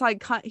 And looks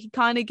like he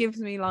kind of gives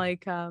me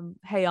like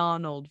Hey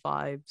Arnold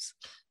vibes.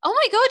 Oh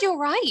my God, you're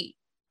right.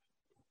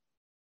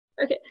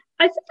 Okay,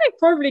 I think I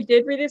probably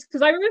did read this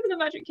because I remember the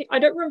Magic Key. I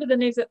don't remember the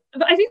names.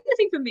 But I think the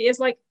thing for me is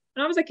like,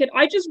 when I was a kid,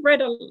 I just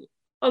read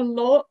a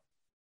lot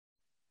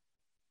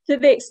to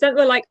the extent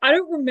where like I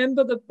don't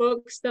remember the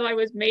books that I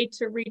was made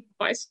to read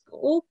by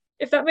school,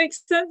 if that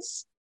makes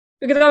sense.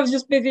 Because I was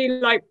just busy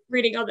like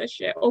reading other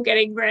shit or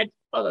getting read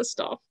other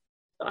stuff.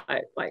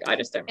 I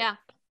just don't. Yeah.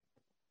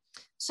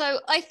 So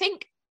I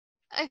think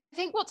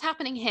what's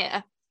happening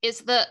here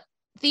is that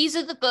these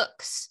are the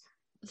books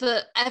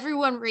that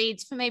everyone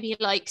reads for maybe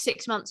like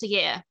 6 months a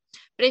year.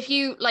 But if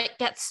you like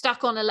get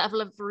stuck on a level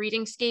of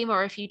reading scheme,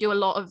 or if you do a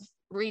lot of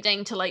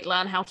reading to like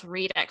learn how to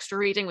read, extra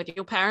reading with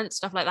your parents,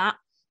 stuff like that,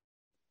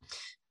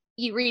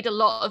 you read a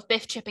lot of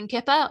Biff, Chip and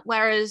Kipper.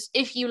 Whereas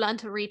if you learn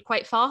to read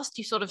quite fast,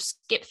 you sort of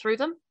skip through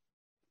them.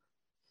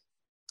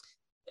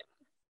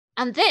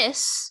 And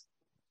this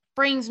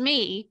brings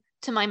me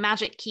to my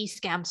Magic Key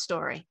scam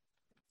story.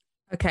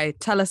 Okay,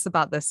 tell us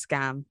about this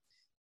scam.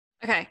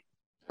 Okay,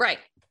 right.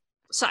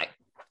 So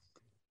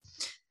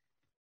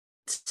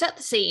set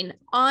the scene.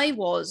 I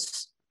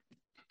was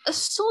a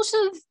sort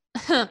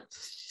of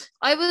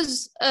I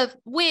was a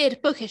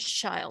weird bookish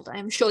child. I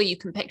am sure you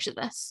can picture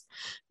this.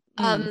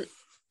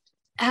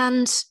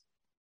 And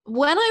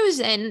when I was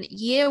in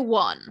year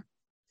 1,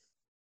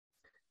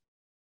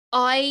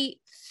 I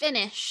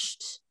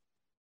finished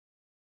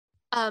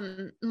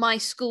my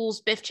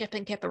school's Biff, Chip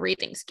and Kipper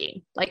reading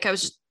scheme. Like, I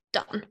was just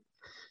done.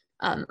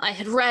 I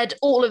had read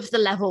all of the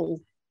levels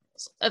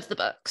of the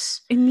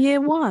books. In year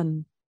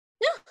 1?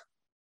 Yeah.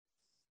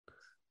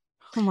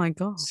 Oh my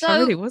gosh, So, I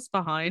really was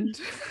behind.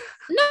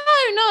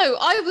 No,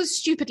 I was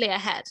stupidly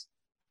ahead.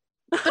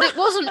 But it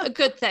wasn't a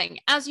good thing,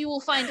 as you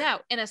will find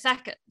out in a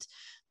second.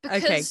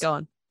 Because okay, go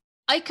on.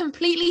 I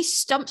completely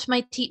stumped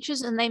my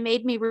teachers and they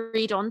made me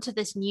read on to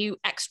this new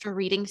extra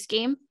reading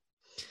scheme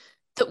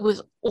that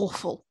was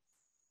awful.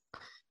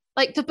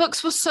 Like, the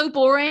books were so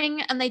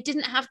boring and they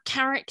didn't have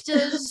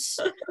characters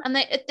and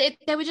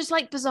they were just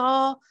like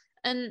bizarre.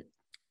 And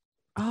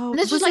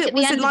this was like at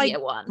the end of year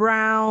 1.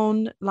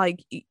 Brown,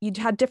 like you'd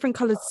had different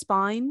coloured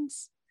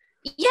spines.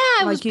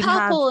 Yeah, it was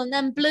purple and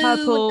then blue.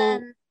 Purple.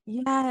 And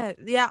then...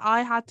 Yeah,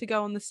 I had to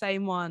go on the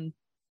same one.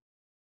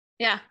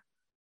 Yeah.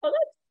 Oh,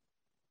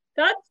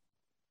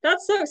 that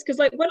sucks, because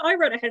like when I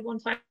read ahead one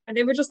time and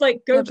they were just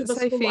like, go to the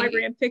school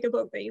library and pick a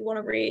book that you want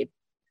to read.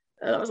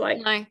 And I was like,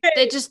 no,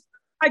 hey,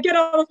 I get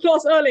out of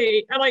class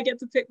early and I get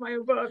to pick my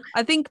own book.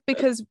 I think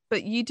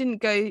but you didn't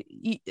go,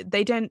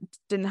 they didn't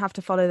have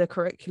to follow the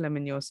curriculum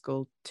in your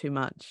school too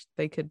much.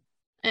 They could.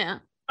 Yeah.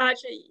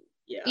 Actually,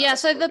 yeah. Yeah,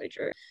 so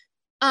true.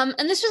 And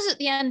this was at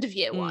the end of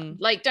year 1.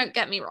 Like, don't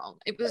get me wrong.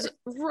 It was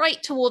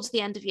right towards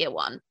the end of year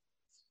 1.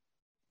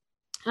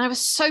 And I was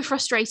so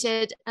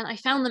frustrated and I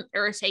found them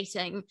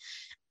irritating.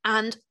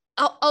 And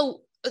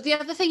the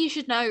other thing you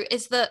should know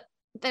is that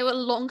they were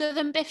longer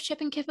than Biff,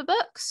 Chip and Kipper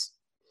books.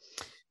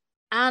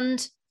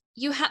 And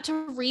you had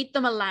to read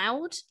them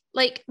aloud.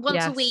 Like,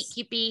 once a week,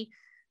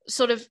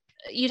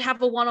 you'd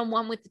have a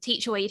one-on-one with the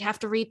teacher where you'd have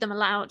to read them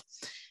aloud.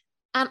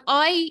 And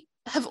I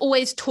have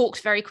always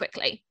talked very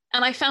quickly.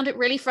 And I found it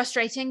really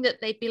frustrating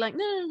that they'd be like,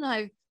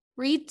 no,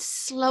 read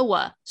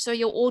slower so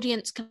your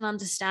audience can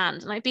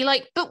understand. And I'd be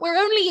like, but we're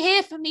only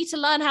here for me to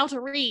learn how to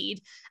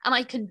read and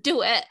I can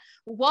do it.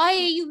 Why are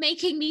you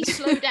making me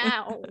slow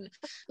down?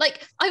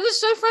 Like, I was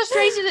so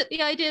frustrated at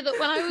the idea that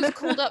when I was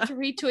called up to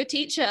read to a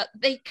teacher,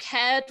 they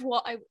cared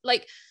what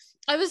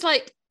I was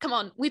like, come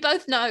on, we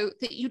both know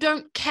that you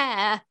don't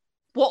care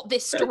what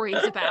this story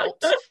is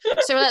about.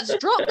 So let's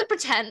drop the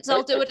pretense.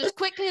 I'll do it as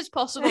quickly as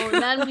possible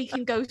and then we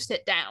can go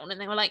sit down. And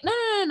they were like,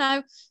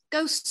 no,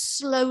 go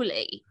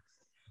slowly.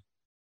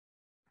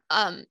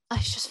 I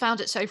just found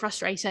it so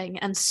frustrating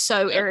and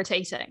so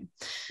irritating.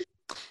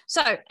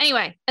 So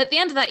anyway, at the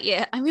end of that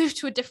year, I moved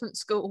to a different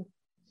school.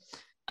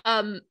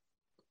 And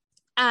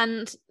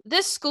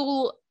this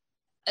school,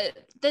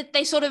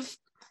 they sort of,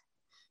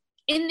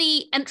 in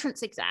the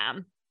entrance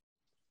exam,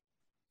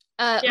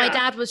 my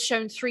dad was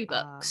shown 3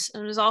 books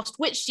and was asked,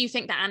 which do you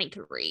think that Annie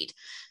could read?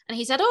 And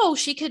he said, oh,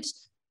 she could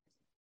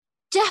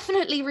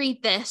definitely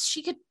read this.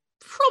 She could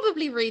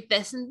probably read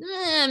this,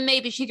 and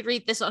maybe she could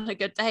read this on a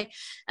good day.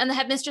 And the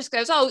headmistress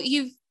goes, oh,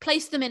 you've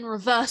placed them in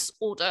reverse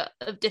order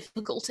of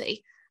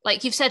difficulty.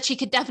 Like, you've said she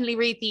could definitely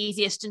read the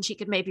easiest and she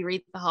could maybe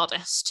read the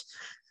hardest.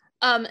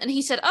 And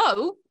he said,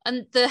 oh,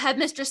 and the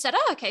headmistress said,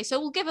 oh, okay, so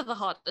we'll give her the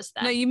hardest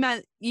then.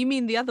 No, you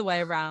mean the other way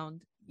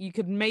around. You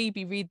could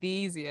maybe read the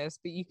easiest,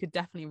 but you could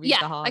definitely read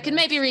the hardest. I could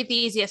maybe read the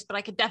easiest, but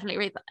I could definitely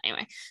read that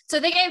anyway. So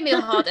they gave me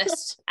the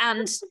hardest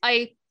and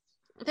they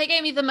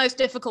gave me the most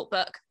difficult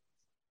book.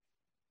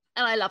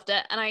 And I loved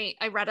it and I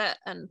read it.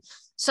 And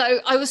so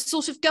I was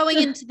sort of going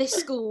into this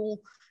school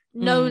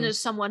known as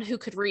someone who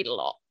could read a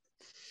lot.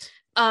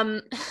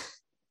 And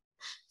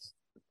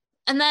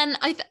then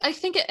I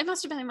think it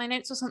must have been in my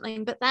notes or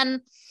something, but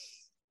then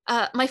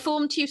my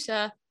form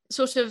tutor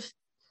sort of,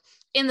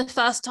 in the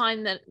first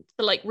time that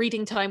the like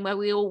reading time where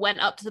we all went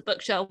up to the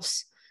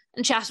bookshelves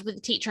and chatted with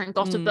the teacher and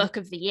got a book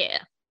of the year,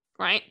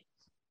 right?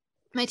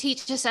 My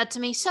teacher said to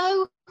me,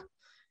 so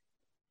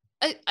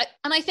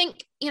I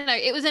think,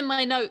 it was in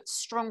my notes,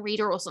 strong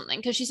reader or something,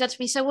 because she said to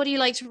me, so what do you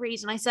like to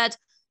read? And I said,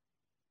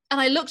 and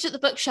I looked at the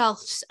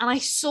bookshelves and I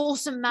saw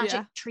some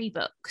Magic Tree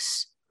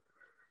books.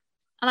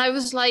 And I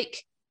was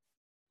like,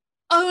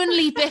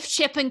 only Biff,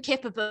 Chip and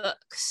Kipper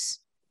books.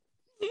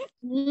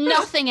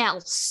 Nothing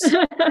else.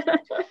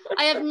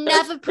 I have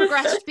never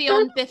progressed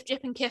beyond Biff,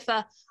 Chip and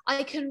Kipper.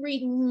 I can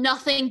read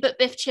nothing but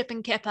Biff, Chip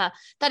and Kipper.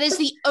 That is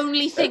the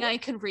only thing I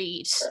can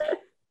read.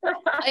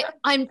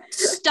 I'm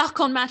stuck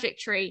on Magic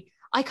Tree.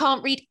 I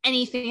can't read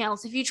anything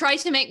else. If you try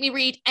to make me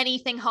read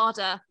anything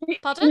harder.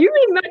 Pardon? You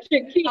mean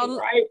Magic Key,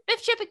 right?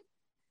 Biff, Chip and...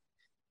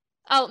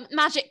 Oh,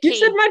 Magic Key. You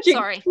said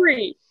Magic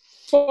Tree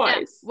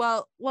twice. Yeah.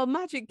 Well,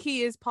 Magic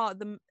Key is part of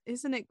the...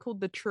 Isn't it called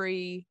the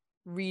Tree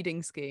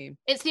reading scheme?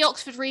 It's the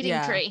Oxford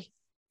reading tree.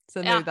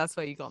 So maybe that's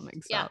where you got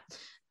mixed up.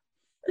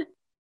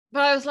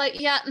 But I was like,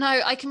 no,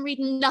 I can read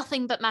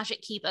nothing but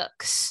Magic Key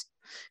books.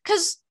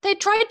 Because they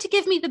tried to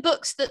give me the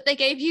books that they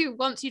gave you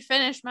once you'd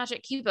finished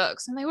Magic Key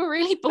books, and they were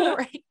really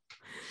boring.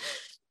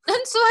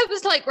 And so I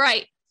was like,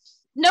 right,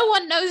 no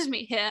one knows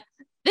me here.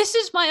 This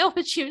is my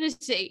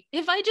opportunity.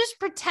 If I just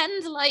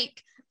pretend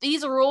like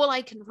these are all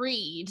I can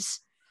read,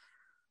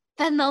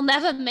 then they'll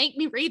never make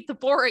me read the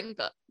boring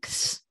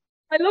books.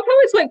 I love how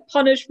it's like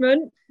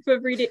punishment for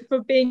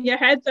being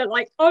ahead. They're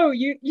like, oh,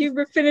 you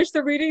finished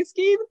the reading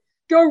scheme?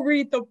 Go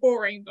read the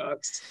boring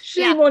books.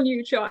 Shame on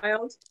you,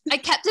 child. I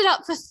kept it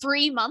up for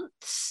 3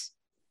 months.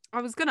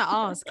 I was gonna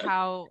ask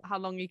how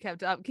long you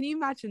kept it up. Can you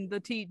imagine the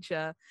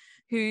teacher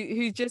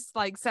who just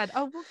like said,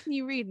 oh, what can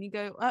you read? And you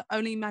go,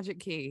 only Magic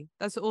Key.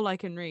 That's all I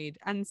can read.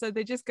 And so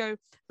they just go,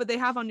 but they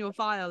have on your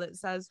file, it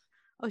says,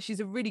 oh, she's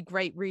a really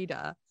great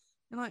reader.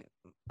 And like,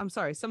 I'm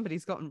sorry,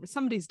 somebody's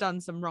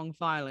done some wrong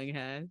filing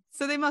here.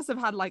 So they must have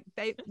had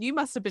you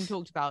must have been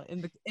talked about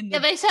in the Yeah,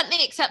 they sent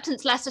the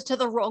acceptance letter to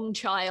the wrong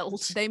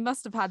child. They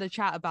must have had a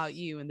chat about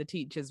you in the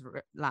teachers'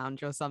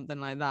 lounge or something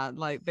like that.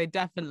 Like they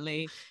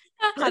definitely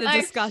had a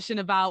discussion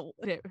about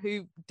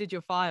who did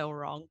your file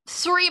wrong.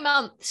 3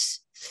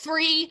 months,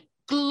 3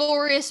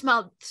 glorious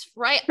months,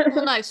 right?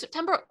 Well, no,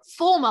 September,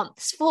 4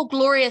 months, 4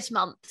 glorious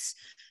months.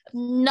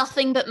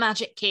 Nothing but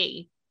Magic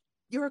Key.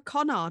 You're a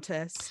con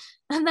artist.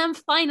 And then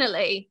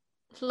finally,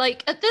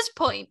 like at this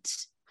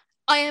point,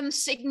 I am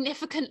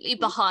significantly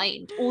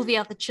behind all the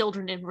other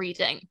children in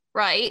reading,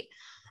 right?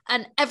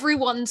 And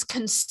everyone's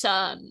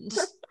concerned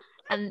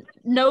and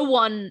no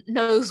one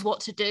knows what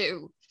to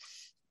do.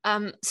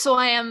 So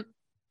I am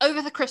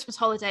over the Christmas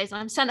holidays and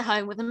I'm sent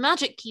home with a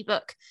Magic Key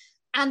book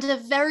and a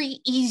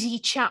very easy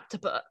chapter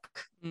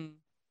book.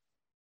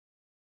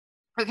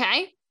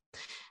 Okay?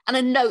 And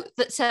a note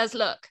that says,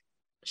 look,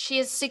 she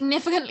is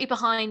significantly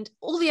behind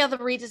all the other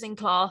readers in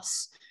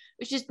class.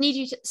 We just need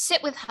you to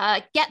sit with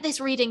her, get this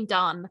reading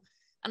done,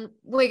 and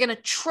we're going to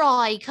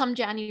try come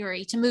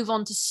January to move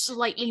on to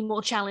slightly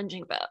more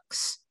challenging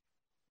books.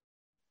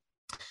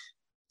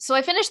 So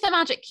I finished the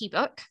Magic Key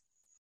book,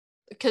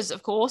 because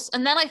of course,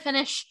 and then I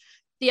finish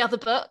the other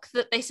book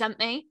that they sent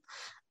me.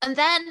 And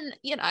then,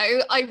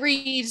 I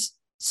read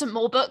some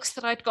more books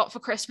that I'd got for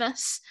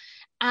Christmas.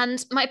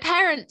 And my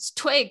parents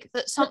twig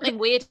that something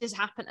weird is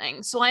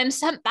happening. So I am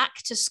sent back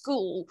to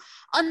school,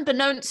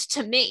 unbeknownst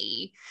to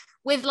me,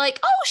 with like,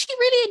 oh, she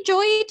really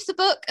enjoyed the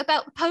book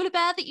about the polar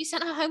bear that you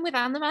sent her home with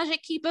and the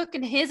Magic Key book.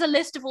 And here's a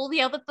list of all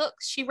the other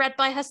books she read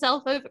by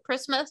herself over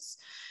Christmas,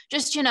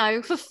 just,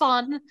 for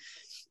fun.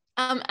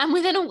 And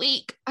within a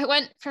week, I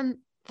went from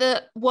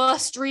the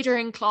worst reader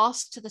in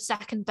class to the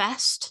second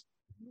best.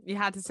 You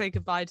had to say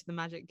goodbye to the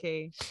Magic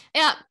Key.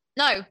 Yeah.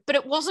 No, but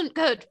it wasn't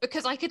good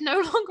because I could no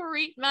longer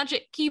read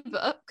Magic Key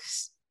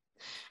books.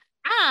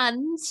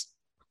 And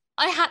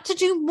I had to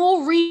do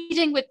more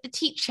reading with the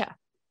teacher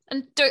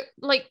and do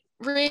like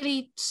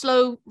really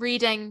slow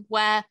reading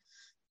where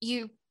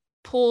you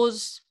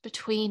pause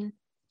between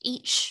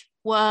each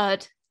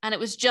word and it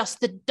was just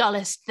the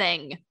dullest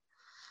thing.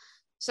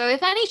 So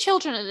if any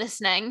children are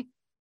listening,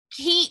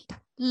 keep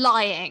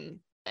lying.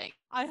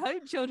 I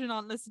hope children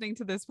aren't listening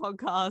to this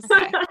podcast.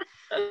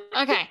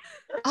 Okay.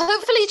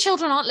 Hopefully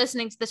children aren't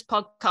listening to this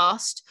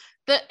podcast,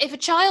 but if a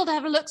child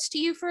ever looks to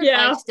you for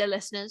advice, dear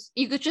listeners,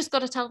 you could just got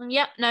to tell them,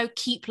 no,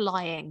 keep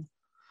lying.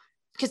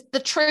 Because the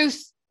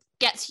truth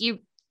gets you,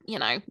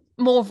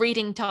 more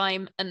reading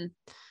time and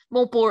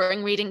more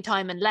boring reading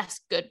time and less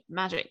good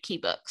Magic Key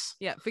books.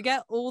 Yeah,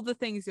 forget all the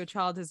things your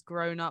child has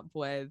grown up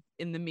with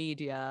in the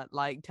media,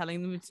 like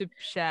telling them to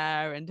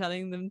share and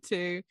telling them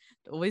to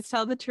always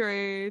tell the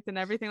truth and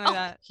everything like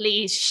that.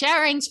 Please,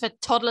 sharing's for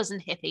toddlers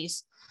and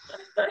hippies.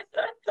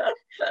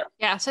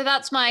 Yeah, so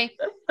that's my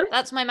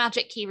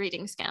Magic Key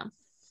reading scam.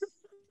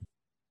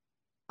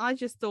 I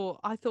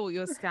thought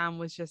your scam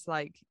was just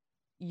like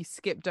you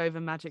skipped over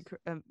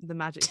the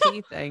Magic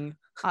Key thing.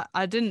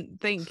 I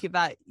didn't think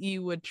that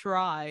you would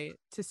try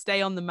to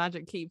stay on the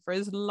Magic Key for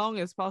as long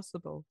as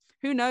possible.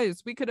 Who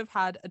knows? We could have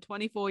had a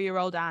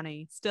 24-year-old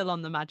Annie still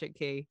on the Magic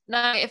Key.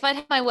 No, if I'd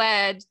had my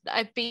word,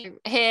 I'd be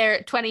here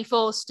at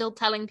 24 still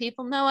telling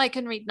people, no, I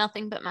can read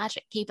nothing but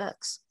Magic Key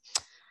books.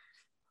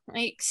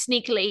 Like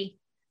sneakily.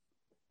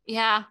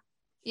 Yeah,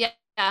 your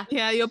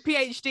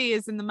PhD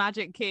is in the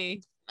Magic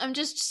Key. I'm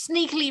just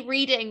sneakily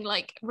reading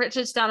like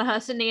Richard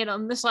Stannahurst and Neon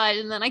on the side,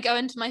 and then I go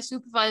into my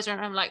supervisor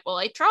and I'm like, well,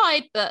 I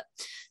tried, but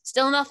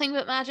still nothing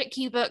but Magic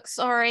Key books,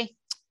 sorry.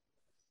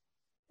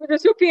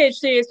 Because your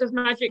PhD is just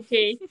Magic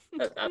Key.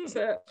 That's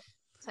it.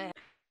 So,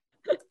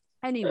 yeah.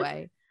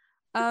 Anyway,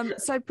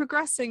 so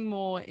progressing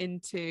more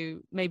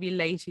into maybe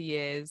later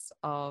years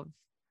of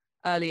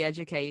early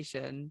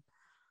education,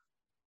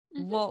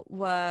 what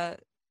were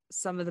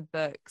some of the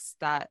books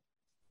that,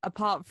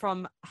 apart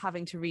from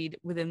having to read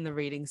within the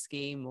reading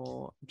scheme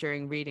or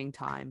during reading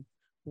time,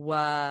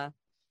 were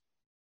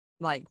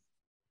like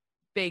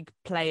big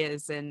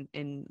players in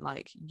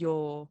like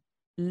your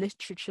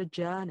literature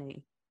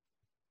journey?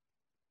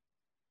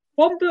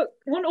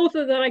 One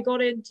author that I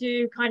got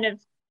into kind of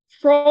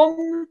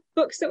from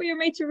books that we were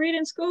made to read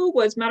in school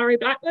was Mallory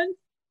Blackman.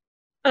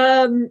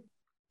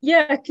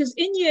 Because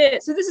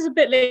so this is a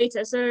bit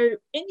later. So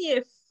in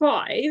year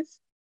 5,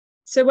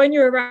 so when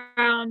you're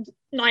around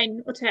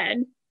 9 or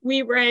 10,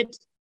 we read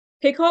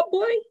Pickup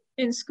Boy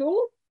in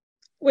school,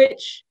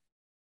 which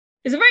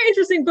it's a very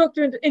interesting book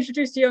to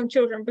introduce to young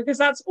children, because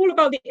that's all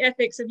about the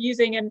ethics of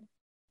using an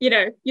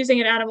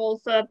animal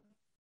for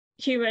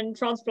human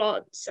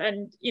transplants,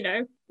 and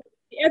the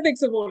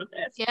ethics of all of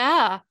this.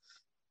 Yeah.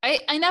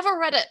 I never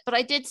read it, but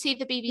I did see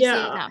the BBC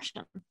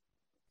adaptation.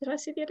 Did I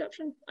see the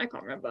adaptation? I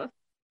can't remember.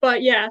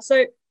 But yeah,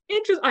 so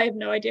I have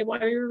no idea why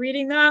we were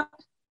reading that.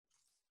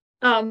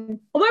 Although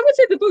I would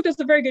say the book does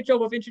a very good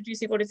job of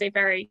introducing what is a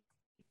very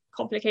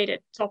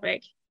complicated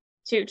topic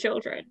to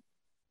children.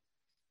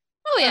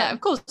 Oh yeah, of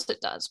course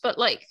it does. But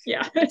like,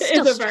 yeah,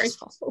 it's a very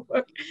stressful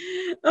book.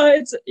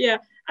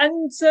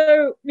 And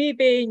so me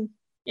being,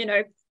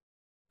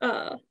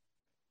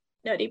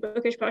 nerdy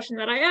bookish person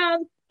that I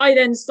am, I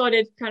then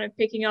started kind of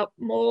picking up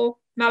more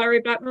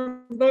Mallory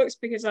Blackman books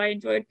because I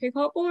enjoyed Pick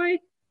Up Boy.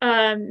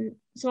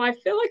 So I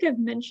feel like I've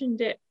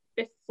mentioned it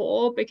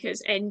before,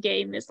 because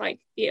Endgame is like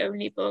the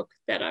only book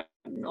that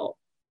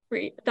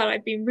that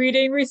I've been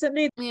reading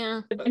recently.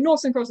 Yeah,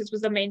 Noughts and Crosses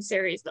was the main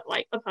series that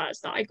of hers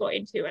that I got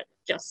into and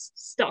just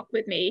stuck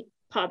with me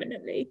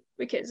permanently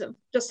because of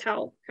just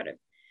how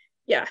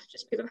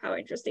just because of how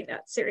interesting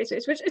that series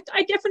is, which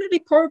I definitely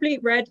probably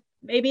read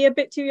maybe a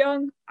bit too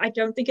young. I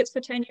don't think it's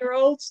for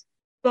 10-year-olds,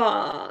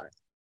 but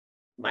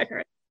my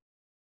parents.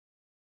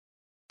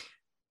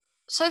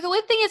 So the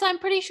weird thing is, I'm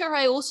pretty sure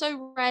I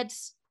also read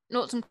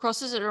Noughts and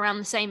Crosses at around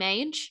the same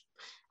age,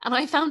 and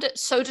I found it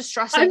so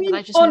distressing that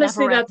I just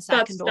honestly, never read the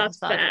second or the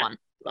third one.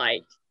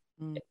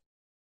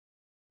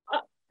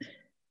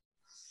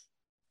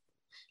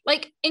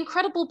 Like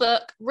incredible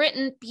book,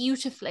 written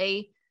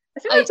beautifully. I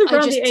think that's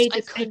around the age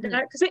it's aimed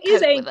at, because it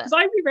is aimed, because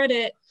I reread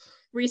it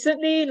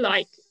recently,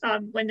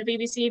 when the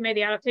BBC made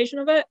the adaptation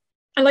of it,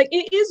 and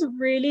it is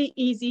really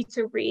easy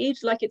to read.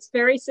 It's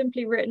very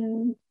simply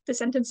written. The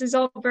sentences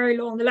are very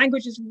long. The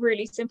language is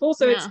really simple,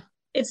 so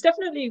it's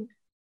definitely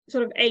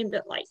sort of aimed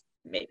at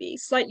maybe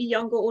slightly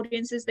younger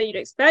audiences than you'd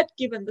expect,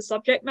 given the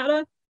subject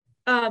matter,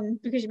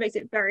 because it makes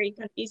it very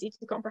kind of easy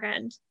to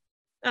comprehend.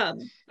 But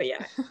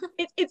yeah,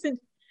 it's and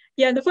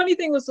the funny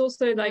thing was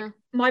also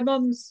my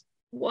mum's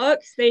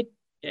works. They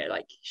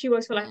she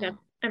works for an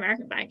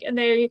American bank, and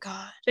they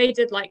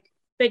did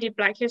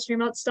Black History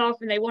Month stuff,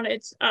 and they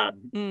wanted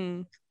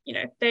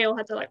they all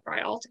had to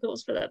write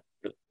articles for the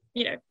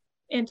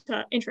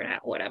intranet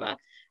or whatever.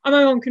 And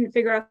my mom couldn't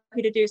figure out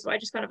who to do, so I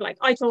just kind of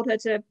I told her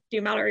to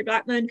do Mallory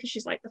Blackman, because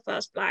she's the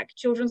first Black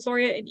children's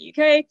laureate in the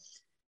UK.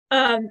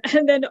 And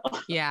then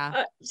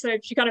so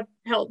she kind of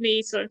helped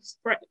me sort of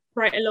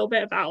write a little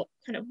bit about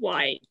kind of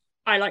why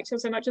I liked her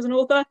so much as an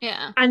author.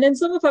 Yeah. And then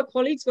some of her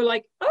colleagues were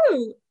like,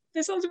 "Oh,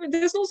 this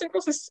Noughts and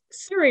Crosses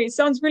series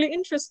sounds really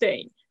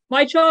interesting.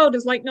 My child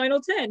is 9 or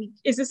 10.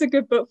 Is this a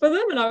good book for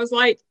them?" And I was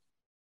like,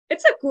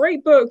 "It's a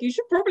great book. You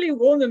should probably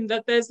warn them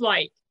that there's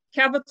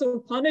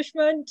capital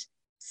punishment,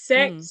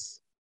 sex,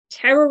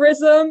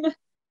 terrorism.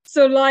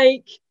 So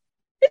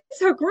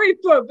it's a great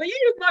book, but you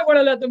just might want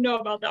to let them know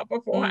about that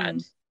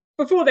beforehand,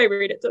 before they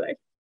read it today."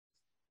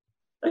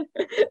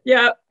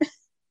 Yeah.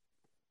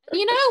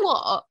 You know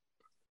what?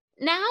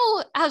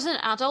 Now, as an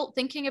adult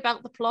thinking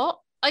about the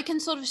plot, I can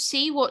sort of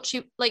see what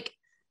she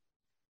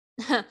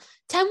 10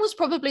 was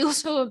probably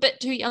also a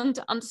bit too young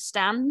to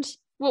understand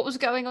what was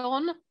going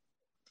on.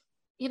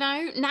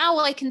 Now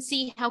I can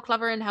see how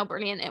clever and how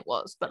brilliant it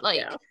was, but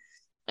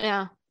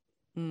yeah.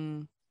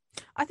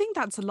 I think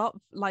that's a lot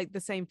the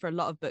same for a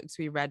lot of books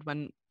we read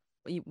when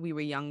we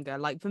were younger.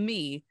 For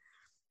me,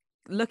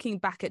 looking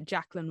back at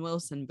Jacqueline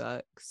Wilson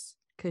books,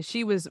 because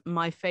she was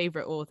my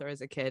favorite author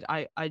as a kid,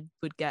 I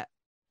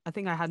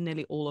think I had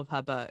nearly all of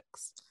her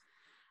books,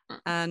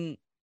 and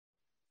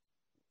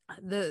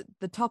the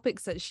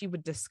topics that she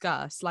would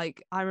discuss,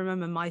 I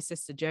remember My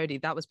Sister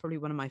Jodie, that was probably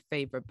one of my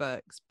favorite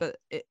books, but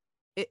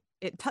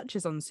it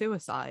touches on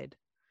suicide,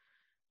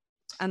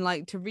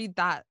 and to read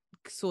that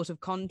sort of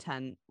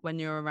content when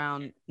you're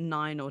around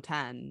 9 or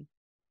 10,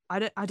 I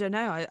don't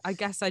know, I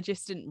guess I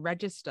just didn't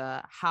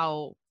register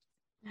how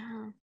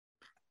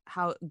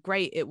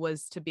great it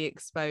was to be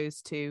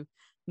exposed to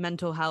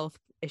mental health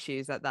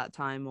issues at that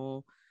time,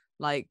 or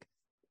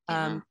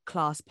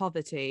class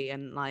poverty,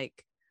 and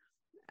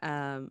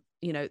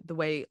the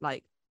way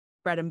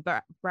bread and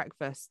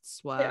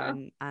breakfasts were,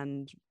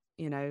 and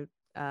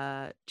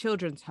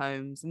children's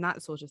homes and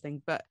that sort of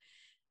thing, but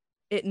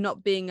it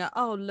not being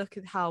look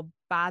at how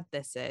bad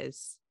this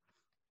is,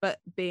 but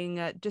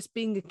being just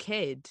being a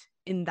kid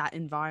in that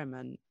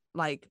environment.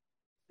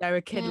 They're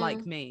a kid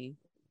like me,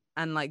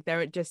 and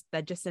they're just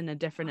in a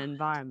different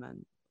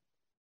environment.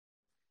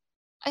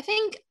 I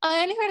think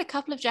I only read a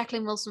couple of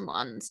Jacqueline Wilson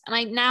ones, and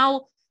I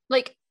now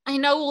I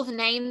know all the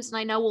names and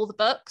I know all the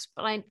books,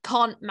 but I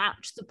can't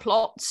match the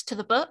plots to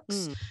the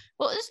books.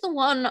 What is the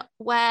one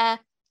where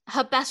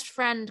her best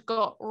friend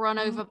got run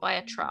over by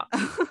a truck?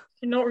 I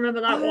do not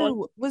remember that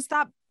one. Was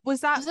that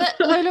Was it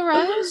Lola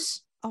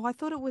Rose? Oh, I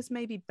thought it was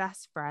maybe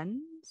Best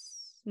Friends.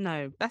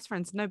 No, Best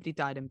Friends. Nobody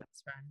died in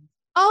Best Friends.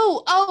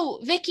 Oh,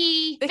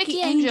 Vicky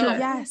Angel.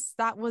 Yes,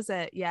 that was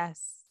it.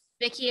 Yes.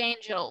 Vicky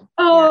Angel.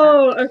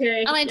 Oh, yeah. Okay.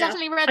 And I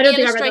definitely read The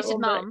Illustrated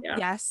Mum.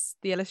 Yes,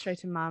 The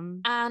Illustrated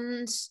Mum.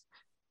 And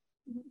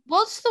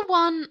What's the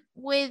one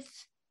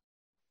with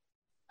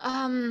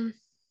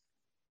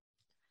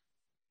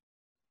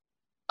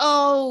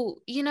oh,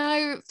 you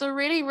know, the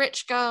really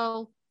rich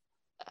girl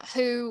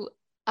who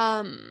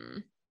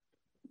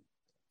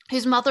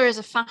whose mother is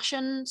a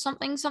fashion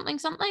something something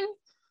something,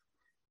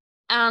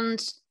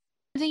 and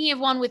I'm thinking of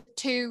one with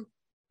two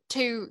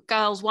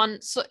girls,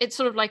 one, so it's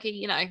sort of like a,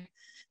 you know,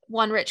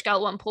 one rich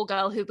girl, one poor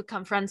girl who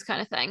become friends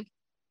kind of thing.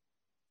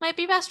 Might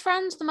be best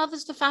friends. The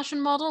mother's the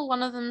fashion model,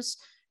 one of them's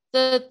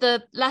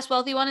the less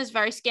wealthy one is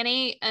very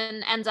skinny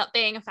and ends up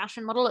being a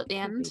fashion model at the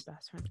Could end. be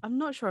best friend. I'm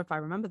not sure if I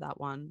remember that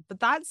one, but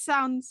I don't know.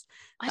 sounds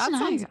I'm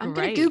gonna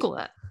great. Google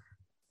it.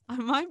 I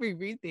might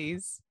reread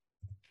these.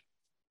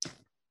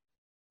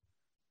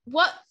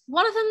 What,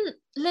 one of them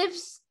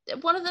lives,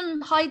 one of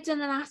them hides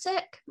in an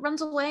attic,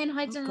 runs away and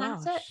hides in an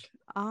attic.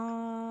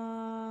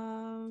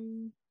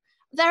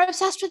 They're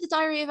obsessed with the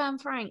Diary of Anne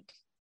Frank,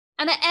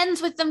 and it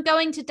ends with them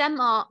going to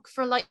Denmark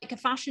for like a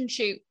fashion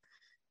shoot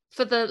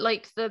for the,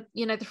 like, the,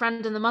 you know, the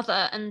friend and the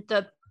mother, and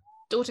the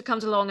daughter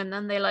comes along, and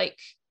then they like,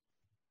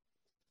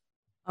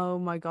 oh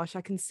my gosh,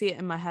 I can see it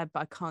in my head,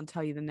 but I can't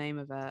tell you the name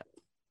of it.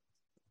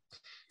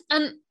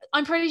 and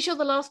I'm pretty sure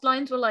the last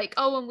lines were like,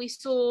 oh, and we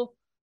saw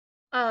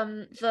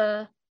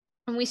the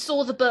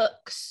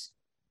books,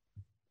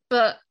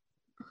 but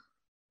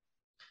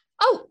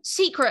oh,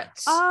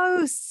 Secrets.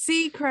 Oh,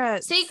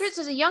 Secrets. Secrets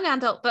is a young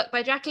adult book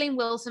by Jacqueline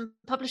Wilson,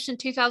 published in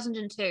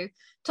 2002,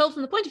 told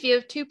from the point of view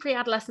of two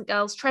pre-adolescent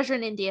girls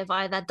treasuring India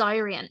via their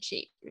diary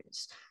entries.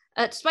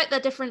 Despite their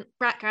different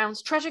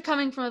backgrounds, Treasure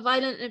coming from a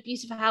violent and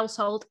abusive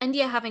household,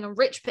 India having a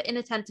rich but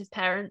inattentive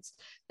parents,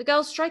 the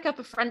girls strike up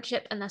a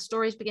friendship and their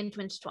stories begin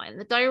to intertwine.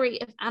 The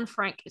Diary of Anne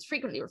Frank is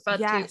frequently referred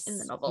to in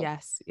the novel.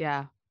 Yes,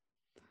 yeah.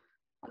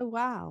 Oh,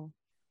 wow.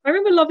 I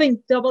remember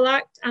loving Double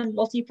Act and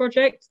Lottie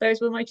Project.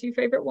 Those were my two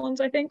favorite ones,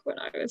 I think, when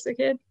I was a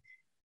kid.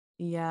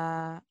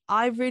 Yeah,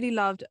 I really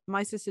loved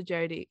My Sister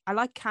Jodie. I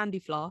like Candy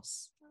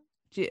Floss.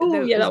 Oh, yeah, it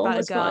was that one about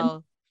was a girl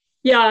fun.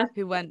 Yeah.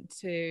 who went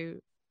to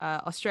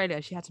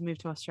Australia. She had to move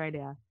to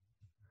Australia.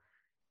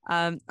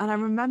 And I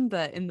remember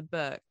in the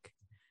book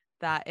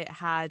that it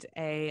had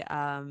a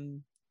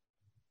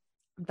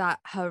that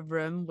her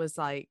room was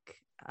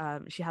like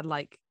she had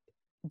like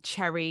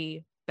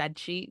cherry bed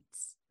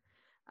sheets,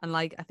 and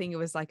like I think it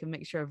was like a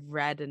mixture of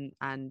red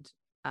and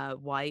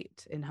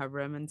white in her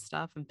room and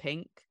stuff, and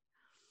pink.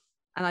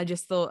 And I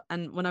just thought,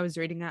 and when I was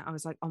reading it, I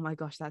was like, oh my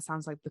gosh, that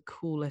sounds like the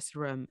coolest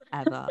room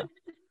ever.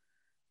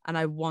 And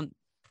I want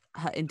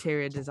her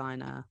interior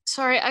designer.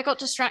 Sorry, I got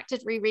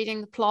distracted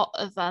rereading the plot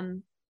of What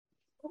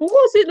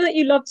was it that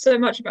you loved so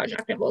much about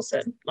Jacqueline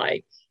Wilson?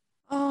 Like,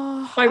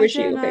 Oh, why I was she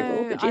don't your favorite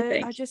know. author, do you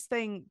think? I just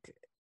think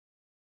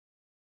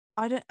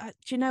do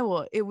you know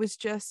what? It was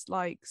just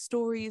like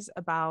stories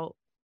about,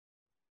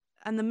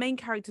 and the main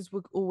characters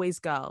were always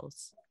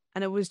girls.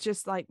 And it was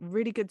just like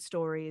really good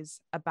stories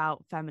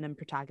about feminine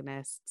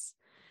protagonists,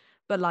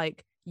 but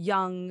like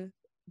young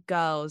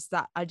girls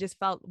that I just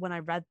felt when I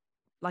read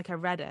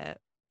it,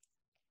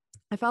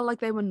 I felt like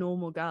they were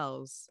normal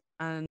girls,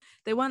 and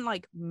they weren't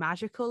like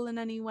magical in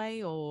any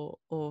way or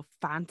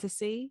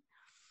fantasy.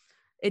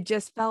 It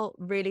just felt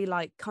really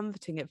like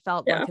comforting. It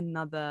felt Yeah.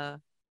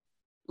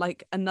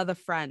 like another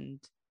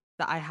friend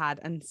that I had,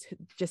 and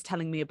just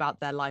telling me about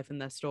their life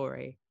and their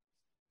story,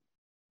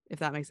 if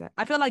that makes sense.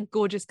 I feel like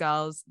gorgeous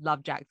girls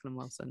love Jacqueline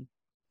Wilson.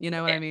 You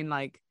know what I mean?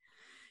 Like,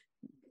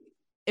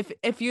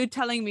 if you're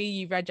telling me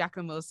you read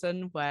Jacqueline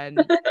Wilson when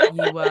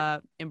you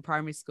were in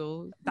primary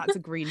school, that's a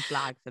green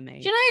flag for me.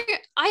 Do you know,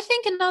 I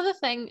think another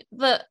thing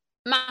that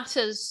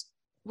matters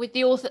with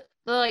the author,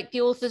 like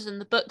the authors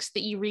and the books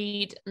that you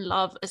read and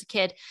love as a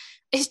kid,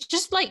 is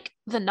just like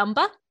the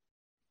number.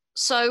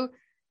 So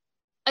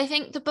I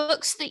think the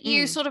books that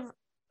you sort of,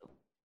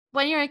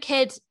 when you're a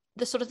kid,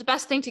 the sort of the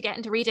best thing to get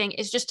into reading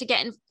is just to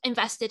get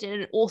invested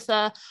in an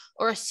author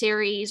or a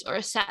series or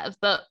a set of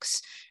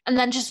books, and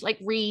then just like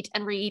read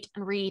and read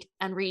and read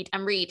and read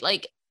and read.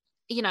 Like,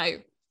 you know,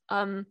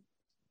 I'm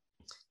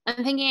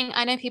thinking,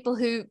 I know people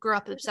who grew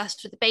up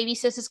obsessed with the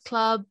Babysitters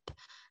Club,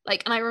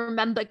 like, and I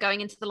remember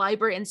going into the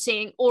library and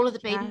seeing all of the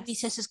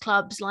Babysitters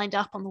Clubs lined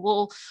up on the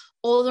wall,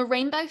 or the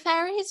Rainbow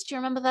Fairies. Do you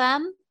remember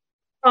them?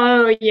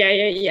 Oh,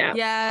 yeah.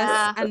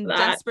 Yes, and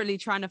desperately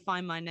trying to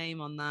find my name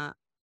on that.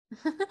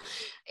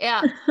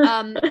 Yeah.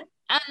 And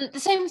the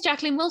same with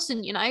Jacqueline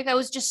Wilson, you know, there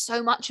was just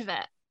so much of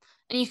it.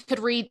 And you could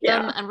read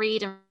them and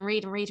read and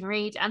read and read and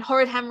read. And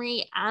Horrid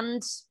Henry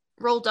and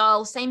Roald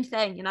Dahl, same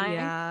thing, you know?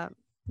 Yeah.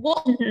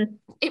 What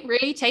it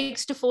really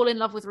takes to fall in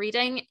love with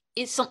reading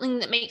is something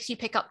that makes you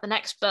pick up the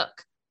next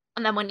book.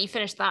 And then when you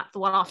finish that, the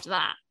one after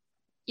that,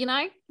 you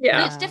know? Yeah.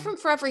 And it's different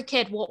for every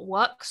kid what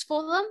works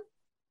for them.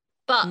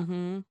 But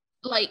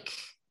like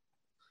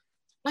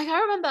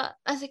I remember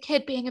as a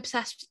kid being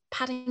obsessed with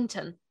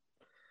Paddington.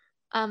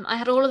 I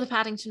had all of the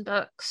Paddington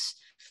books,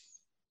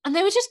 and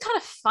they were just kind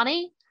of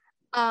funny.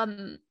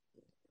 And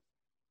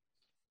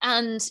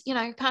you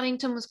know,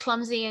 Paddington was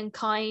clumsy and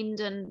kind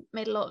and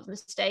made a lot of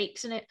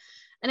mistakes, and it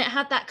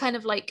had that kind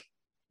of like,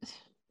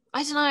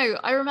 I don't know.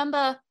 I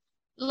remember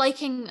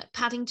liking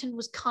Paddington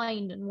was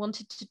kind and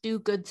wanted to do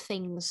good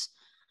things.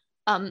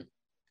 And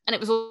it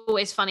was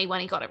always funny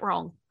when he got it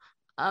wrong.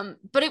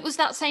 But it was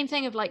that same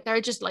thing of like, there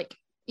are just like,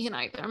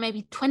 there are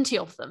maybe 20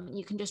 of them and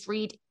you can just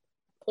read.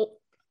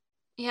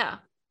 Yeah.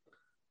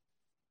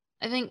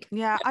 I think.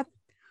 Yeah,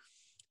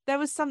 there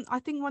was I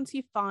think once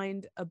you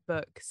find a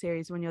book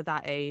series when you're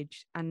that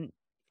age and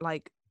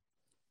like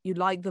you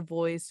like the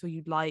voice or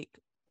you like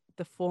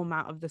the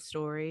format of the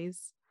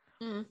stories,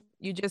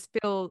 you just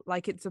feel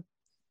like it's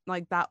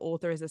like that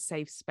author is a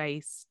safe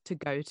space to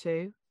go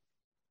to.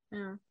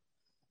 Yeah.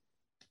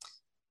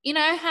 You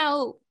know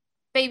how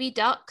baby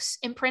ducks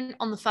imprint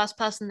on the first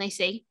person they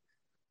see?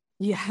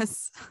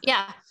 Yes.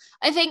 Yeah.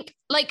 I think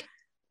like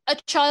a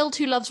child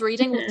who loves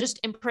reading will just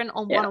imprint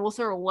on one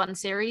author or one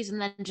series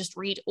and then just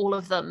read all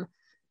of them.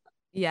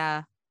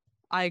 Yeah,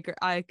 I agree.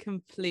 I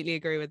completely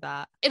agree with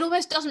that. It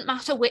almost doesn't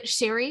matter which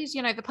series,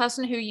 the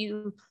person who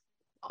you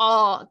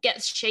are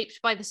gets shaped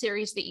by the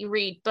series that you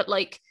read, but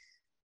like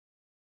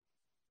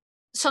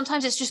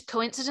sometimes it's just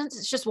coincidence.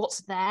 It's just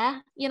what's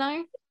there,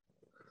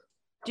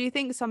 Do you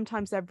think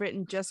sometimes they're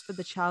written just for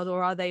the child,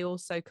 or are they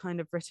also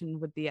kind of written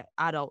with the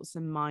adults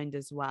in mind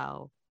as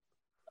well?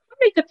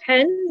 It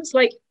depends.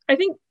 Like, I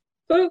think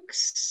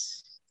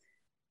books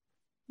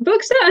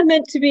that are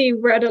meant to be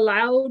read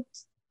aloud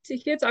to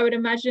kids, I would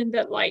imagine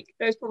that like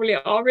those probably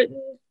are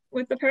written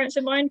with the parents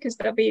in mind, because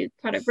they'll be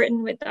kind of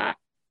written with that,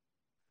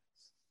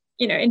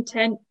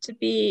 intent to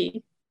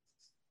be,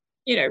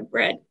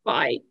 read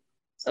by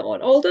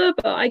someone older.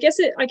 But I guess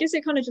it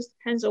kind of just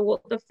depends on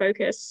what the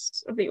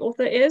focus of the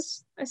author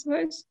is, I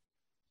suppose.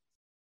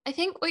 I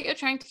think what you're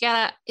trying to get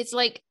at is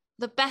like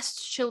the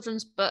best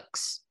children's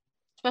books,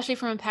 especially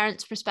from a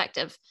parent's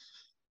perspective,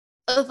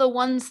 are the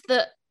ones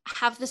that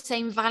have the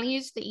same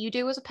values that you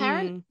do as a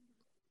parent.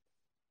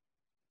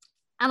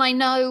 And I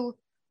know,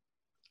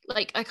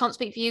 like, I can't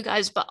speak for you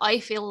guys, but I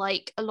feel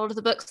like a lot of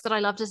the books that I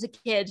loved as a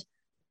kid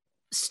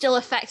still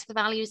affect the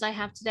values I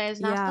have today as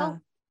an adult.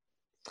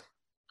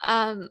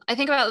 I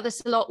think about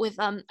this a lot with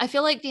I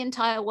feel like the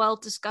entire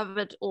world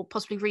discovered or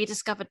possibly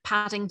rediscovered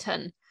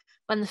Paddington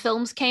when the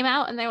films came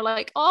out, and they were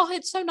like, oh,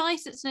 it's so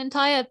nice, it's an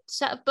entire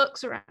set of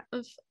books around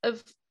of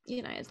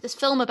it's this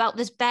film about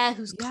this bear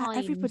who's kind.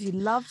 Everybody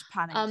loved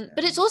Paddington.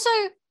 But it's also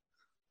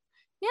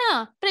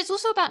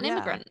about an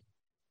immigrant.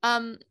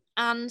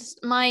 And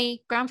my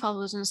grandfather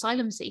was an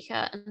asylum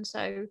seeker, and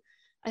so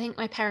I think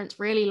my parents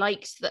really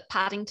liked that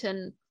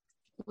Paddington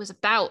was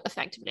about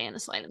effectively an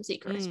asylum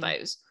seeker, I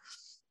suppose.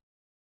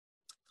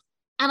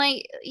 And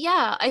I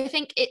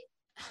think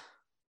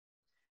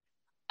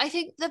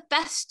the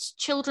best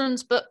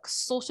children's books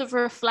sort of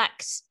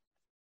reflect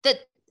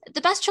that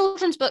the best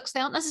children's books, they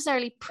aren't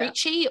necessarily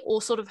preachy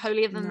or sort of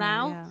holier than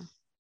thou,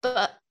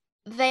 but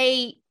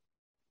they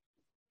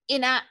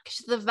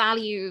enact the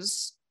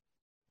values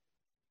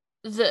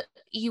that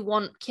you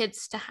want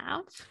kids to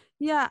have.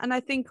 Yeah, and I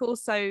think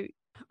also,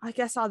 I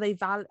guess, are they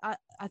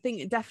I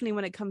think definitely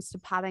when it comes to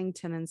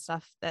Paddington and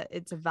stuff, that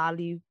it's a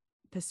value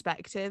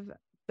perspective,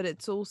 but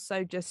it's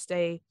also just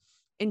a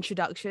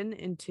introduction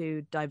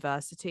into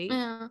diversity.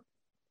 Yeah.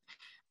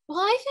 Well,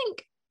 I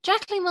think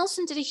Jacqueline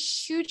Wilson did a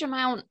huge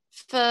amount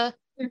for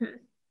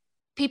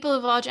people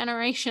of our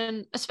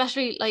generation,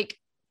 especially like,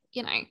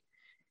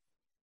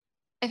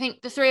 I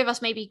think the three of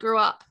us maybe grew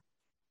up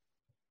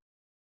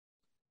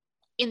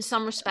in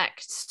some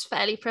respects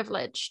fairly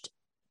privileged,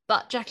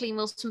 but Jacqueline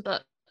Wilson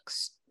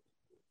books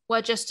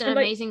were just an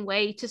amazing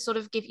way to sort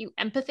of give you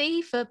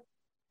empathy for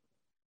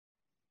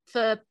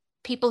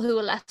people who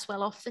are less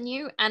well off than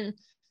you and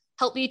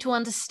help you to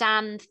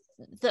understand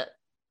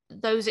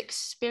those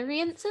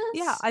experiences.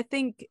 Yeah, I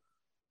think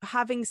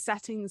having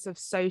settings of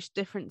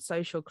different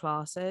social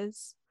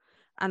classes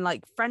and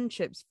like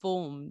friendships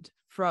formed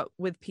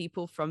with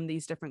people from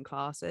these different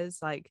classes,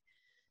 like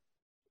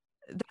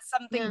there's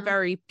something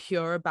very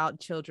pure about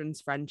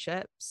children's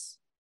friendships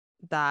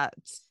that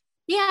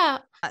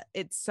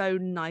it's so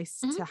nice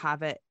to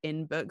have it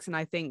in books. And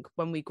I think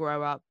when we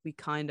grow up, we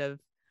kind of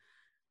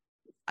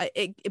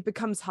it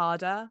becomes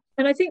harder.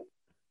 And I think,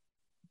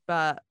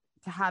 but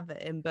to have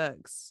it in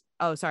books,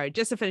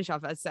 just to finish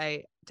off, I'd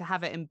say to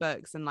have it in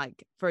books and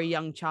like for a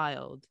young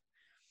child,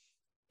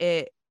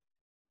 it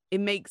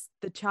makes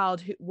the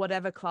child,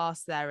 whatever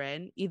class they're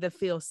in, either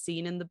feel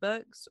seen in the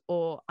books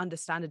or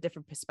understand a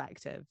different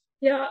perspective.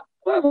 Yeah,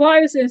 well, what I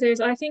was going to say is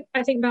I think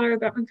Valerie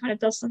Blackman kind of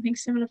does something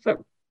similar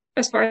for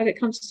as far as it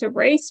comes to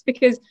race,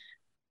 because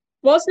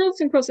whilst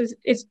Northern Cross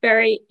is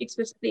very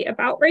explicitly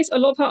about race, a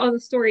lot of her other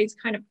stories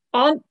kind of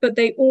aren't, but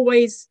they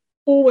always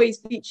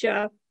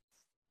feature,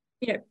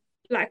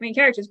 Black main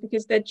characters,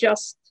 because there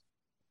just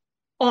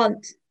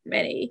aren't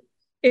many.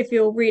 If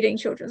you're reading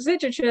children's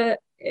literature,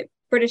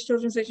 British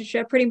children's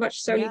literature pretty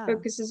much solely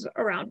focuses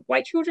around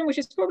white children, which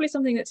is probably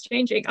something that's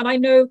changing. And I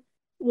know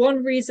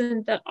one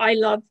reason that I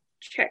loved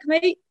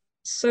Checkmate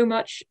so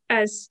much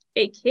as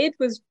a kid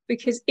was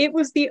because it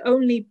was the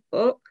only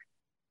book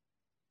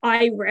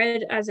I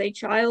read as a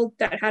child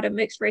that had a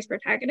mixed race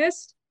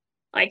protagonist.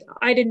 Like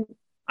I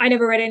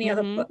never read any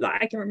other book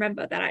that I can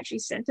remember that actually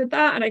centered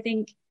that. And I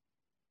think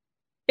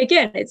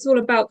again, it's all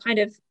about kind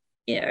of,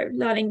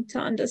 learning to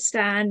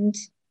understand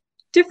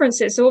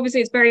differences. So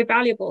obviously it's very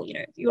valuable,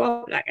 if you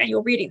are Black and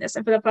you're reading this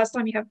and for the first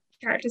time you have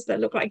characters that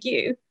look like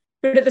you,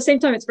 but at the same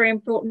time it's very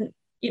important,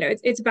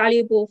 it's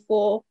valuable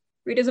for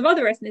readers of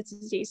other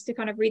ethnicities to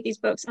kind of read these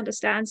books,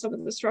 understand some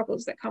of the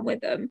struggles that come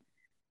with them,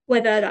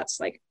 whether that's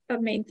like a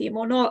main theme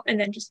or not. And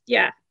then just,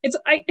 I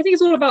think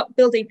it's all about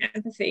building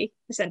empathy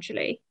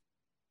essentially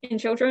in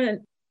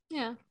children,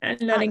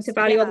 and learning to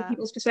value other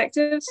people's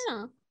perspectives.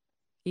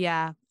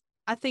 Yeah,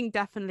 I think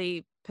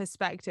definitely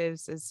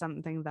perspectives is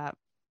something that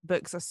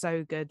books are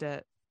so good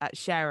at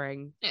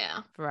sharing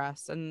for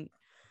us, and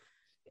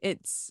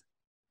it's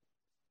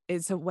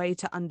a way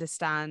to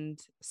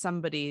understand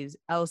somebody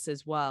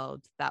else's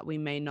world that we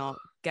may not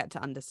get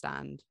to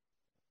understand.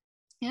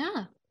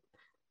 Yeah,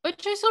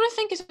 which I sort of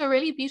think is a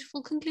really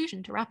beautiful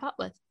conclusion to wrap up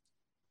with.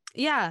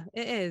 Yeah,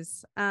 it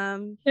is. So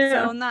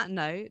on that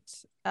note,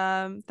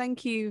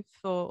 thank you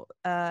for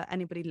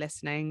anybody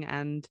listening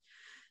and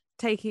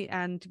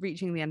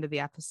reaching the end of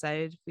the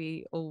episode.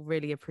 We all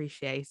really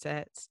appreciate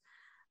it.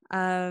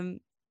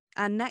 And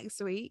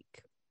next week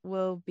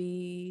will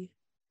be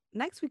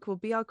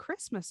our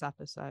Christmas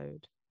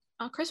episode.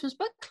 Our Christmas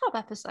book club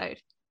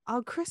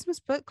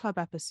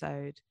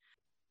episode.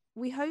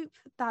 We hope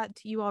that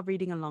you are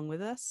reading along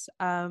with us.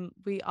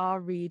 We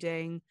are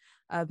reading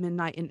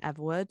Midnight in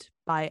Everwood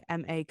by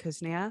M.A.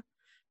 Kuznia,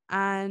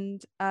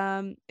 and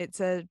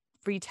it's a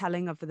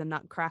retelling of The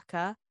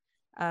Nutcracker,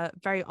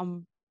 very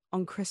on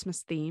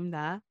Christmas theme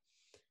there.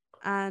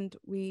 And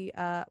we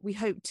hope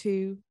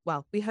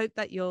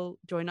that you'll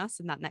join us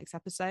in that next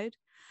episode.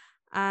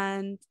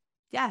 And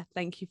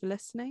thank you for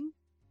listening,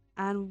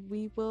 and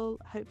we will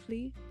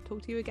hopefully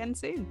talk to you again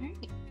soon.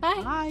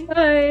 Bye.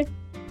 Bye.